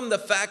from the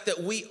fact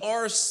that we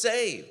are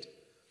saved.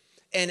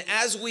 And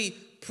as we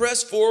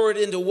press forward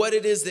into what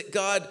it is that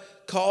God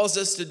calls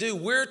us to do,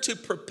 we're to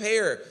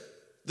prepare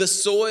the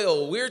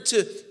soil. We're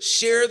to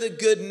share the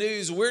good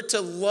news. We're to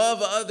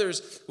love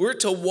others. We're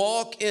to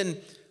walk in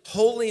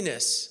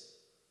holiness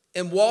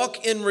and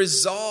walk in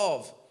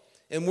resolve.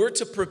 And we're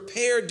to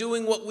prepare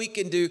doing what we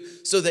can do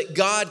so that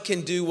God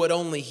can do what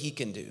only he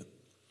can do.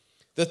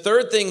 The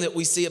third thing that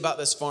we see about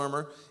this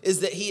farmer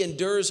is that he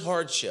endures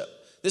hardship.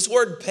 This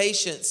word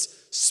patience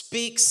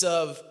speaks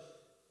of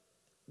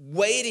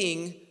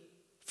waiting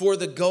for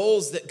the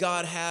goals that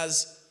God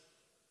has,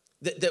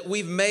 that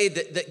we've made,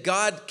 that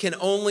God can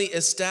only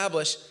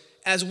establish.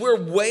 As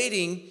we're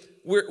waiting,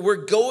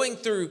 we're going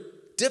through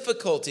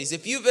difficulties.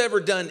 If you've ever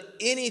done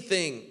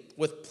anything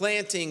with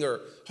planting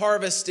or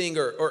harvesting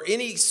or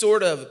any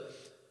sort of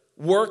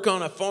work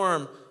on a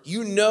farm,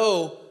 you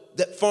know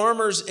that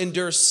farmers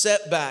endure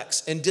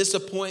setbacks and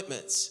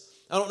disappointments.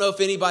 I don't know if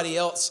anybody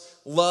else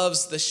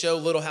loves the show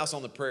Little House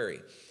on the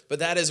Prairie, but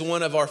that is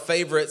one of our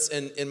favorites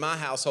in my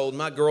household.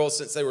 My girls,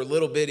 since they were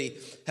little bitty,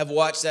 have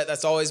watched that.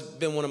 That's always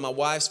been one of my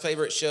wife's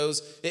favorite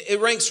shows.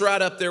 It ranks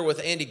right up there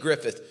with Andy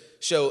Griffith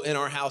show in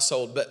our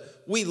household.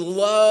 But we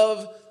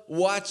love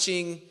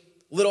watching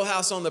Little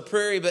House on the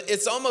Prairie, but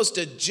it's almost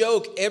a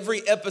joke.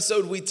 Every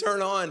episode we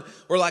turn on,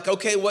 we're like,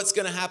 okay, what's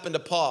going to happen to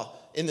Pa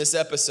in this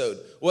episode?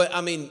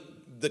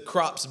 The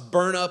crops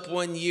burn up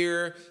one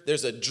year.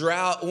 There's a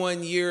drought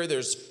one year.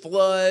 There's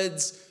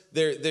floods.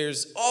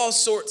 There's all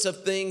sorts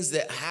of things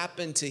that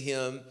happen to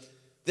him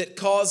that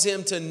cause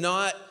him to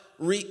not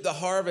reap the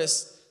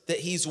harvest that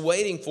he's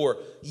waiting for.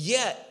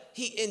 Yet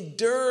he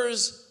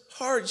endures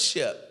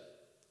hardship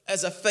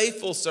as a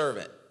faithful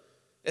servant,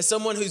 as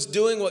someone who's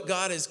doing what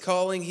God is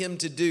calling him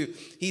to do.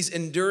 He's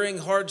enduring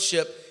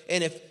hardship.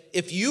 And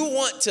if you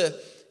want to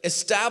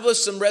establish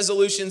some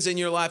resolutions in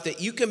your life that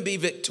you can be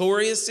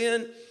victorious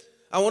in,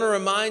 I want to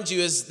remind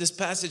you, as this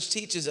passage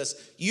teaches us,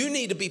 you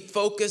need to be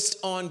focused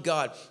on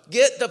God.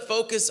 Get the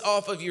focus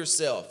off of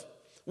yourself.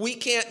 We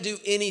can't do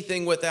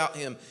anything without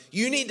him.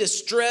 You need to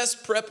stress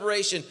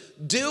preparation.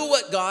 Do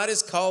what God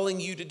is calling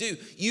you to do.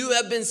 You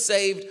have been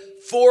saved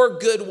for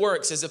good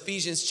works, as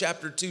Ephesians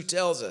chapter 2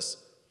 tells us.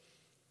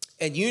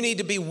 And you need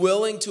to be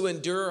willing to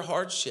endure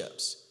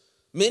hardships.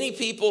 Many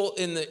people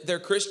in their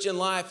Christian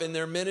life, in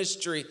their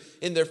ministry,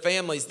 in their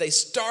families, they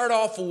start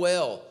off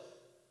well,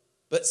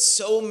 but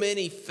so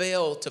many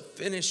fail to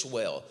finish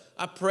well.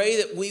 I pray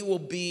that we will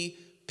be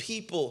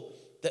people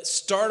that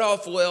start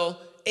off well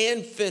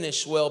and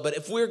finish well. But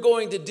if we're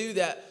going to do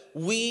that,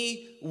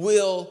 we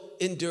will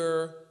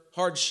endure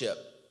hardship.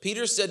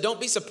 Peter said,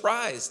 don't be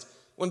surprised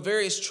when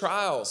various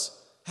trials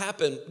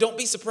happen. Don't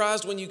be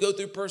surprised when you go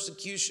through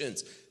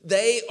persecutions.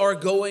 They are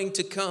going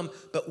to come,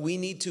 but we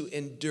need to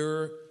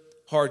endure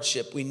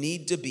hardship. We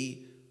need to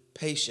be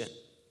patient.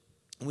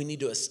 We need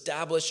to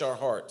establish our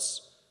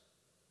hearts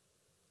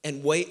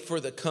and wait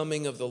for the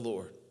coming of the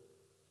Lord.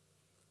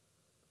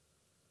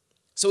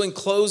 So in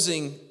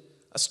closing,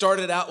 I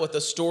started out with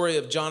the story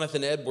of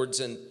Jonathan Edwards,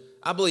 and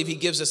I believe he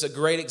gives us a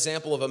great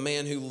example of a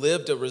man who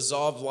lived a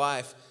resolved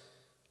life.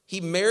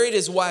 He married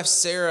his wife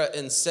Sarah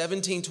in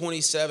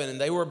 1727, and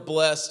they were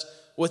blessed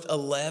with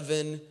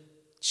 11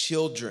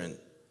 children.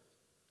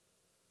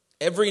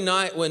 Every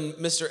night when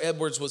Mr.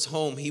 Edwards was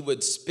home, he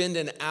would spend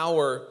an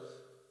hour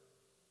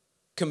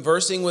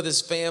conversing with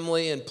his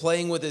family and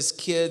playing with his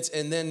kids,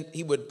 and then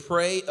he would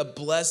pray a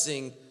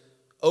blessing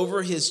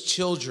over his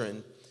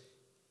children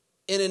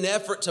in an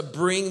effort to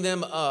bring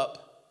them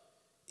up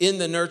in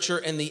the nurture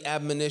and the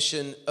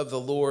admonition of the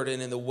Lord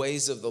and in the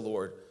ways of the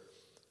Lord.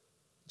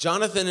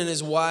 Jonathan and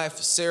his wife,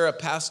 Sarah,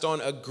 passed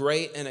on a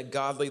great and a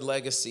godly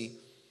legacy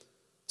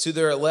to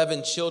their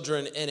 11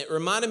 children, and it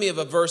reminded me of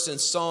a verse in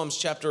Psalms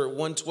chapter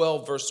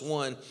 112, verse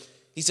 1.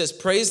 He says,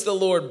 praise the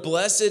Lord,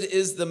 blessed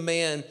is the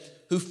man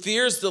who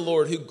fears the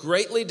Lord, who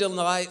greatly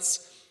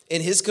delights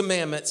in his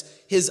commandments.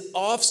 His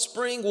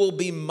offspring will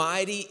be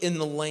mighty in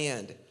the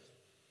land.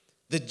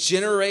 The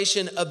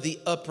generation of the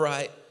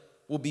upright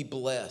will be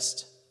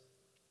blessed.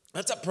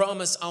 That's a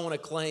promise I want to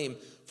claim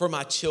for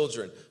my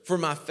children, for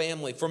my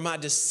family, for my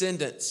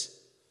descendants.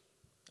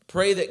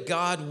 Pray that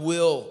God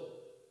will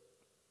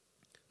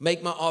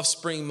make my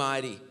offspring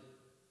mighty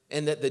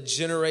and that the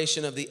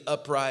generation of the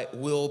upright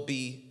will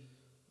be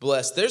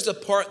blessed. There's a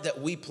part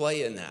that we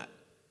play in that.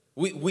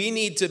 We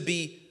need to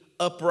be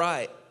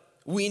upright.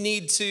 We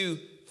need to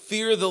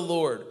fear the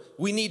Lord.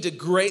 We need to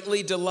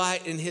greatly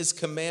delight in his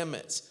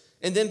commandments.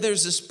 And then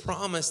there's this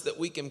promise that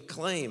we can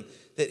claim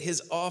that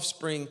his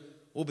offspring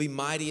will be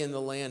mighty in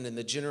the land and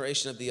the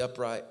generation of the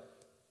upright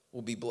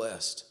will be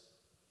blessed.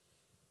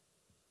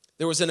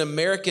 There was an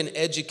American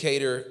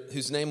educator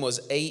whose name was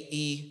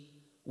A.E.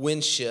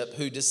 Winship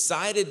who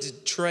decided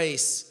to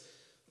trace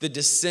the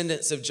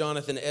descendants of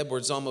Jonathan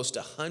Edwards almost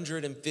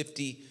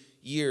 150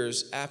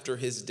 years after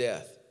his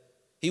death.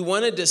 He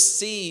wanted to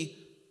see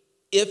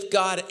if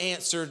God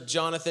answered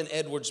Jonathan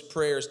Edwards'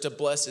 prayers to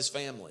bless his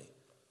family.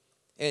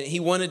 And he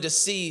wanted to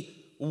see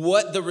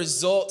what the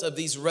result of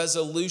these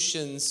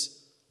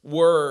resolutions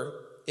were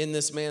in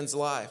this man's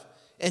life.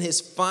 And his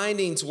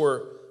findings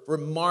were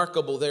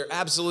remarkable. They're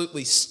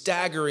absolutely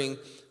staggering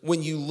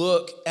when you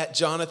look at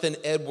Jonathan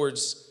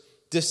Edwards'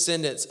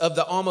 descendants. Of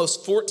the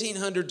almost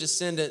 1,400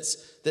 descendants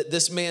that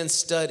this man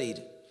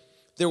studied,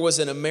 there was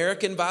an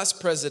American vice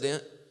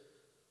president,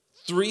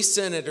 3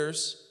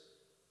 senators,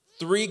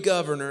 3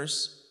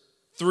 governors,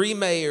 3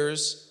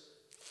 mayors,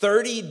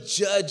 30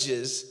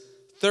 judges,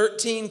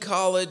 13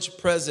 college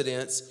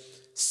presidents,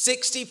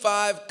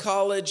 65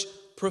 college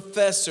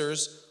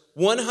professors,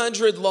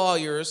 100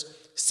 lawyers,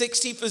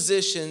 60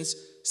 physicians,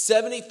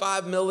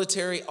 75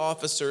 military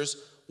officers,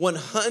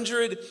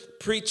 100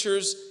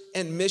 preachers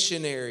and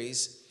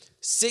missionaries,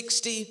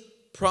 60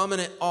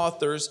 prominent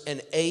authors,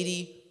 and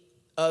 80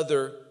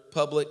 other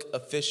public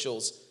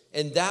officials.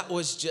 And that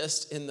was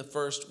just in the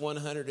first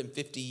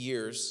 150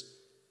 years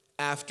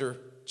after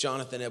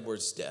Jonathan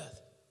Edwards'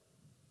 death.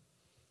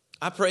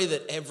 I pray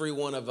that every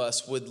one of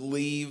us would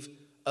leave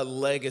a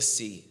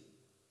legacy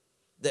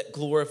that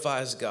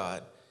glorifies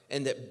God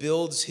and that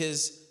builds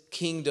his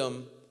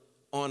kingdom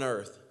on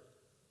earth.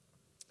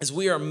 As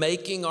we are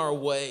making our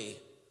way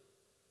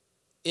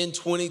in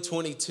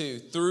 2022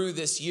 through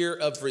this year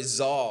of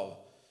resolve,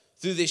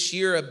 through this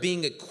year of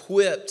being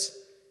equipped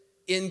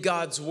in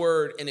God's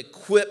word and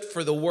equipped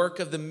for the work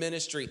of the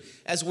ministry,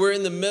 as we're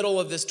in the middle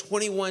of this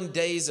 21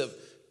 days of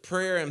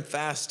prayer and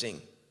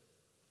fasting,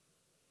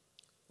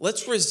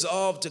 let's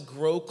resolve to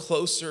grow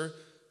closer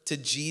to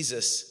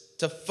Jesus,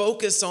 to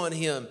focus on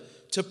him,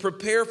 to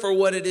prepare for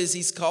what it is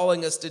he's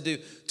calling us to do,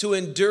 to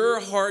endure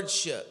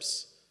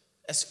hardships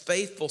as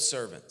faithful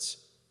servants,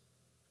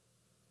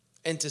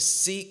 and to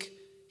seek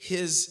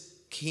his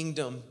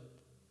kingdom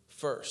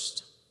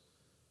first.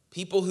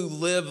 People who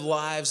live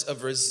lives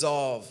of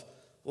resolve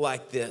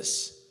like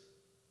this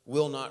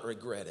will not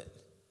regret it.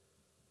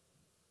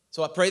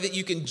 So I pray that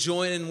you can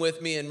join in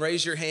with me and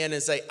raise your hand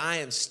and say, I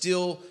am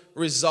still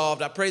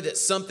resolved. I pray that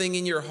something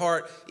in your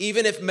heart,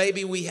 even if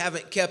maybe we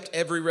haven't kept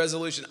every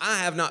resolution, I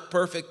have not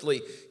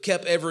perfectly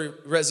kept every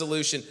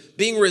resolution.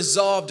 Being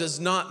resolved does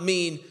not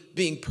mean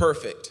being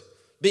perfect.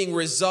 Being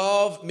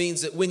resolved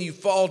means that when you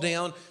fall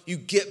down, you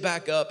get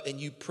back up and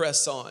you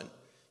press on.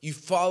 You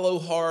follow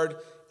hard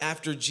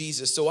after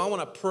Jesus. So I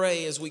want to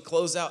pray as we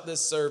close out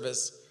this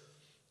service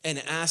and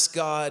ask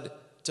God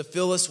to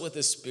fill us with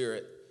his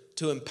Spirit,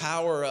 to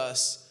empower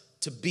us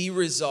to be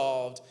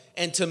resolved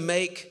and to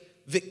make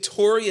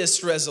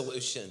victorious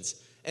resolutions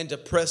and to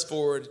press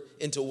forward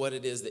into what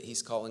it is that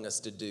he's calling us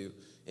to do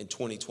in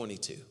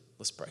 2022.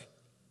 Let's pray.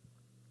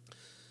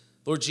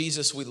 Lord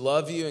Jesus, we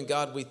love you, and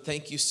God, we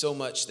thank you so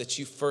much that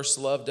you first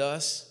loved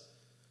us,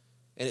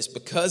 and it's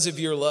because of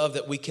your love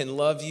that we can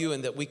love you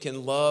and that we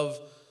can love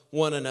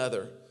one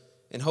another.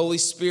 And Holy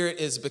Spirit,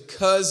 is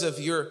because of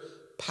your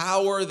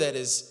power that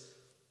is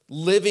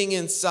living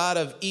inside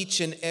of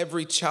each and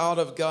every child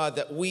of God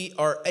that we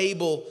are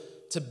able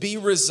to be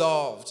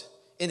resolved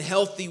in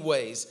healthy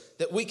ways,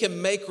 that we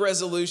can make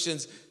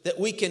resolutions, that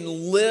we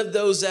can live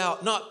those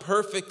out, not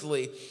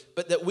perfectly,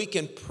 but that we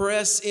can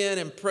press in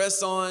and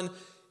press on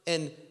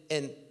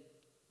and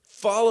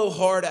follow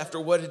hard after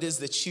what it is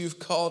that you've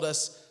called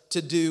us to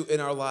do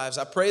in our lives.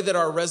 I pray that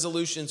our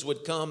resolutions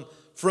would come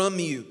from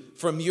you,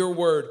 from your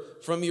word,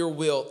 from your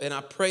will. And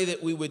I pray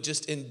that we would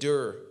just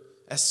endure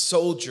as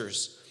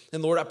soldiers.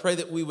 And Lord, I pray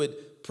that we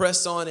would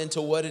press on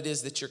into what it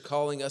is that you're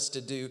calling us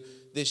to do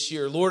this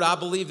year. Lord, I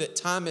believe that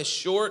time is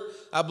short.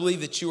 I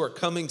believe that you are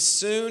coming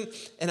soon.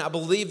 And I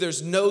believe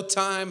there's no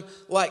time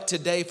like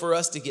today for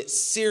us to get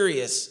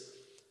serious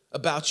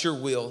about your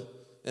will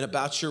and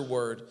about your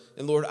word.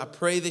 And Lord, I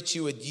pray that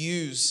you would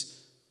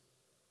use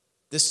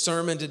this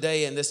sermon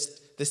today and this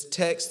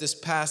text, this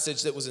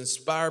passage that was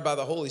inspired by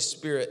the Holy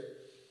Spirit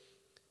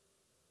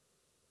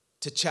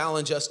to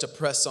challenge us to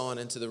press on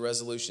into the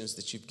resolutions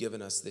that you've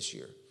given us this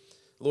year.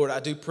 Lord, I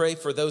do pray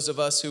for those of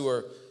us who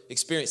are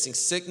experiencing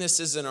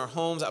sicknesses in our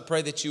homes. I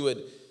pray that you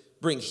would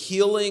bring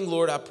healing.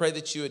 Lord, I pray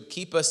that you would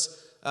keep us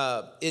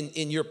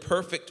in your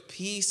perfect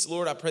peace.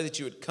 Lord, I pray that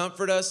you would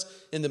comfort us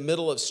in the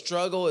middle of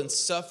struggle and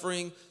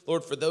suffering.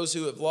 Lord, for those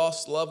who have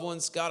lost loved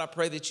ones, God, I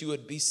pray that you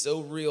would be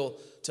so real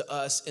to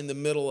us in the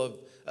middle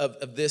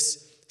of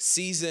this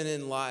season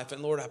in life.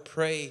 And Lord, I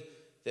pray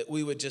that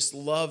we would just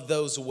love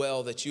those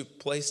well that you've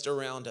placed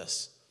around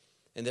us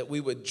and that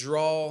we would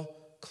draw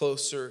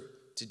closer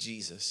to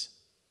Jesus.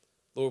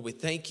 Lord, we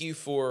thank you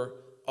for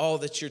all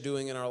that you're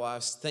doing in our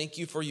lives. Thank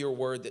you for your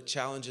word that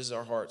challenges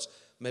our hearts.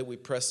 May we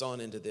press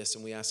on into this,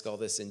 and we ask all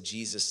this in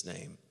Jesus'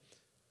 name.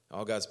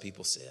 All God's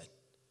people said,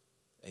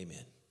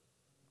 Amen.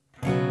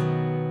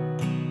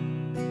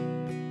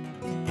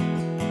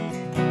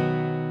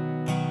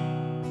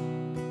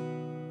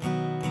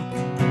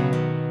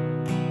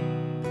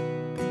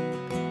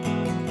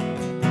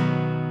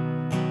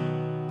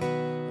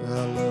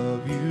 I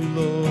love you,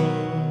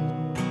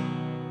 Lord.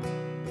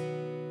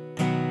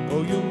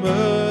 Oh, your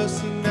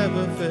mercy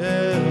never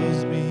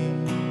fails me.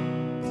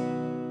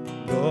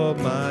 All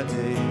my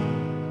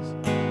days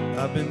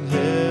I've been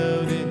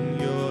held in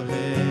your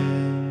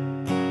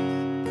hand.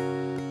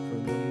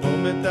 From the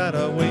moment that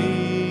I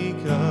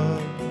wake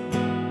up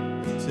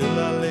till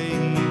I lay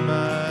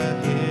my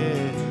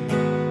head,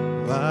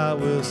 I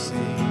will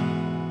sing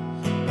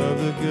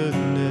of the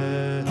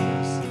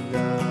goodness of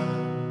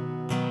God.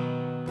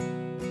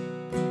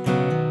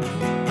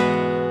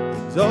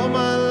 And all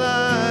my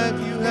life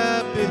you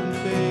have been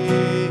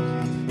faithful.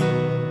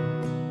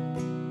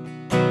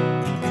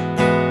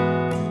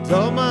 And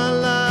all my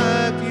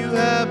life you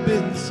have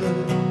been so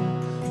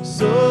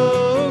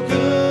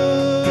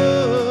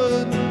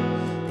good.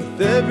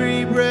 With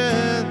every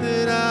breath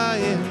that I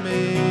am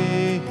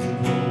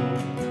able,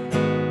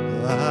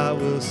 I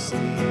will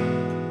sing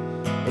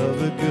of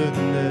the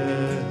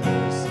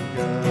goodness of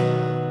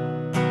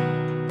God.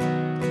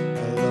 I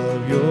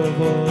love your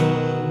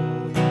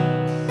voice.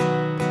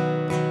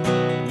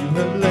 You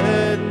have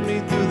led me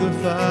through the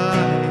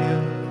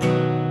fire,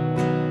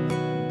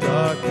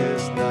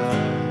 darkest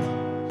night.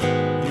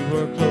 You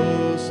were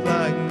close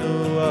like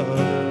no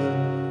other.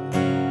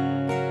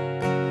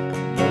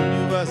 Known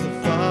you as a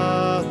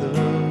father,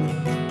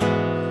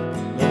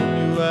 known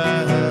you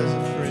as a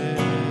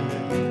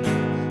friend.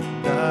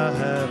 And I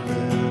have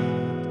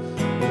lived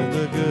in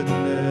the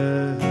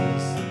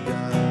goodness of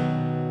God.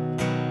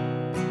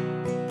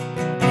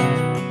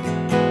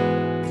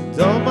 And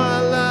all my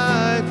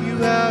life you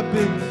have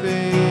been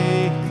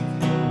faithful.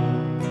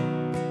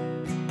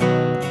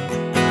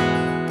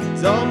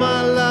 And all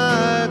my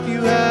life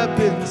you have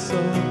been so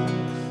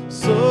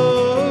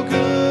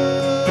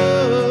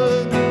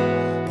good.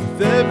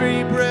 With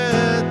every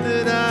breath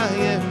that I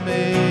am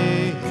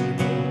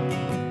able,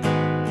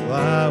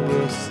 I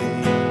will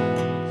sing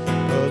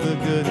of the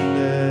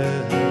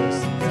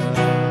goodness of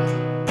God.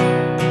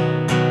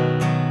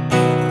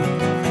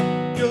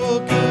 Your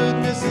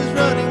goodness is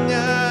running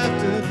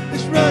after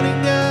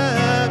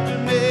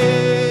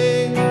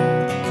me.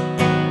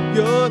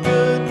 Your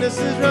goodness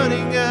is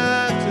running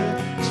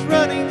after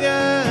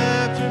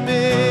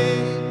me.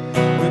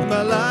 With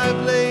my life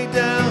laid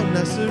down,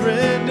 I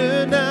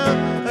surrender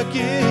now. I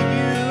give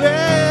you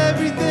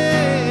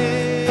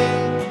everything.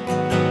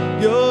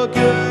 Your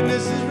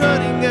goodness is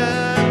running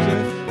after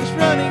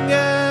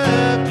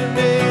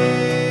me.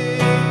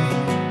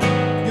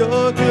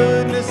 Your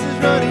goodness is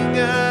running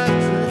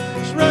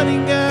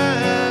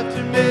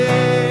after me.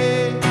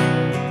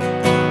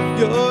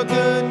 Your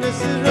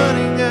goodness is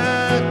running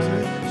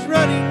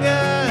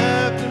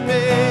after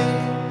me.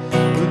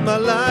 With my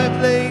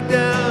life laid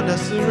down, I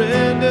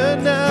surrender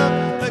now.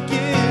 I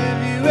give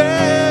you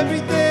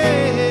everything.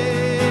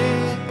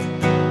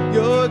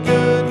 Your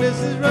goodness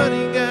is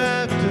running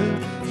after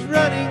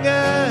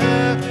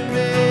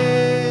me.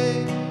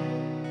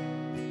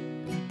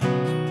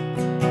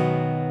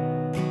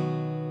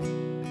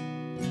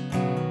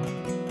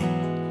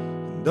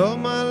 And all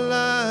my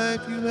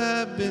life you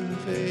have been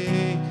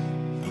faithful.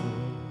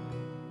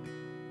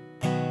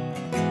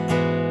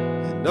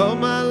 And all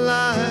my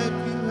life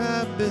you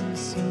have been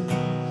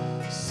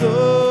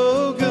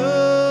so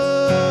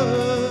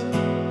good.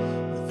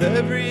 With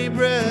every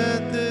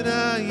breath that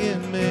I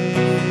am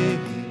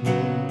able,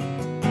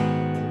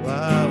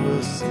 I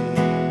will sing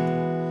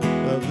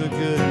of the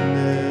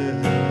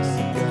goodness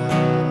of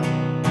God.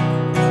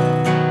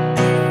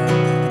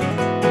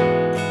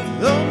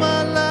 And all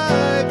my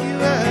life you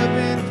have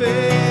been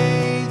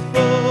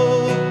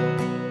faithful.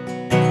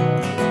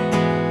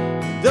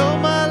 And all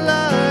my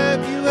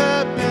life you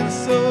have been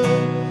so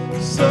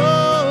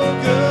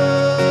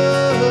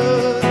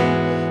good.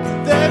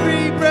 With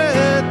every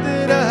breath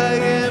that I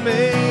am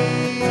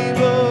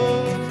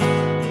able,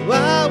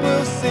 I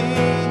will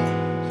sing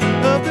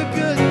of the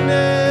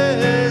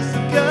goodness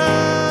of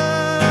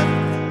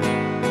God.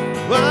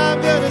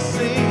 I'm gonna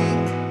sing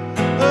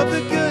of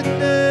the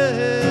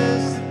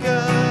goodness of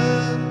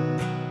God.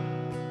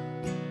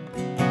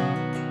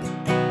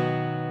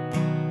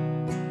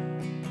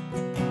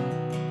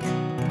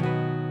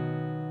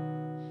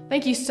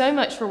 Thank you so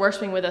much for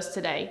worshiping with us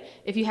today.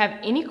 If you have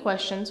any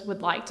questions,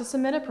 would like to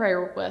submit a prayer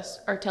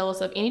request, or tell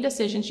us of any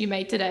decisions you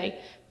made today,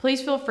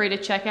 please feel free to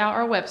check out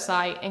our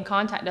website and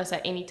contact us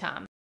at any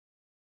time.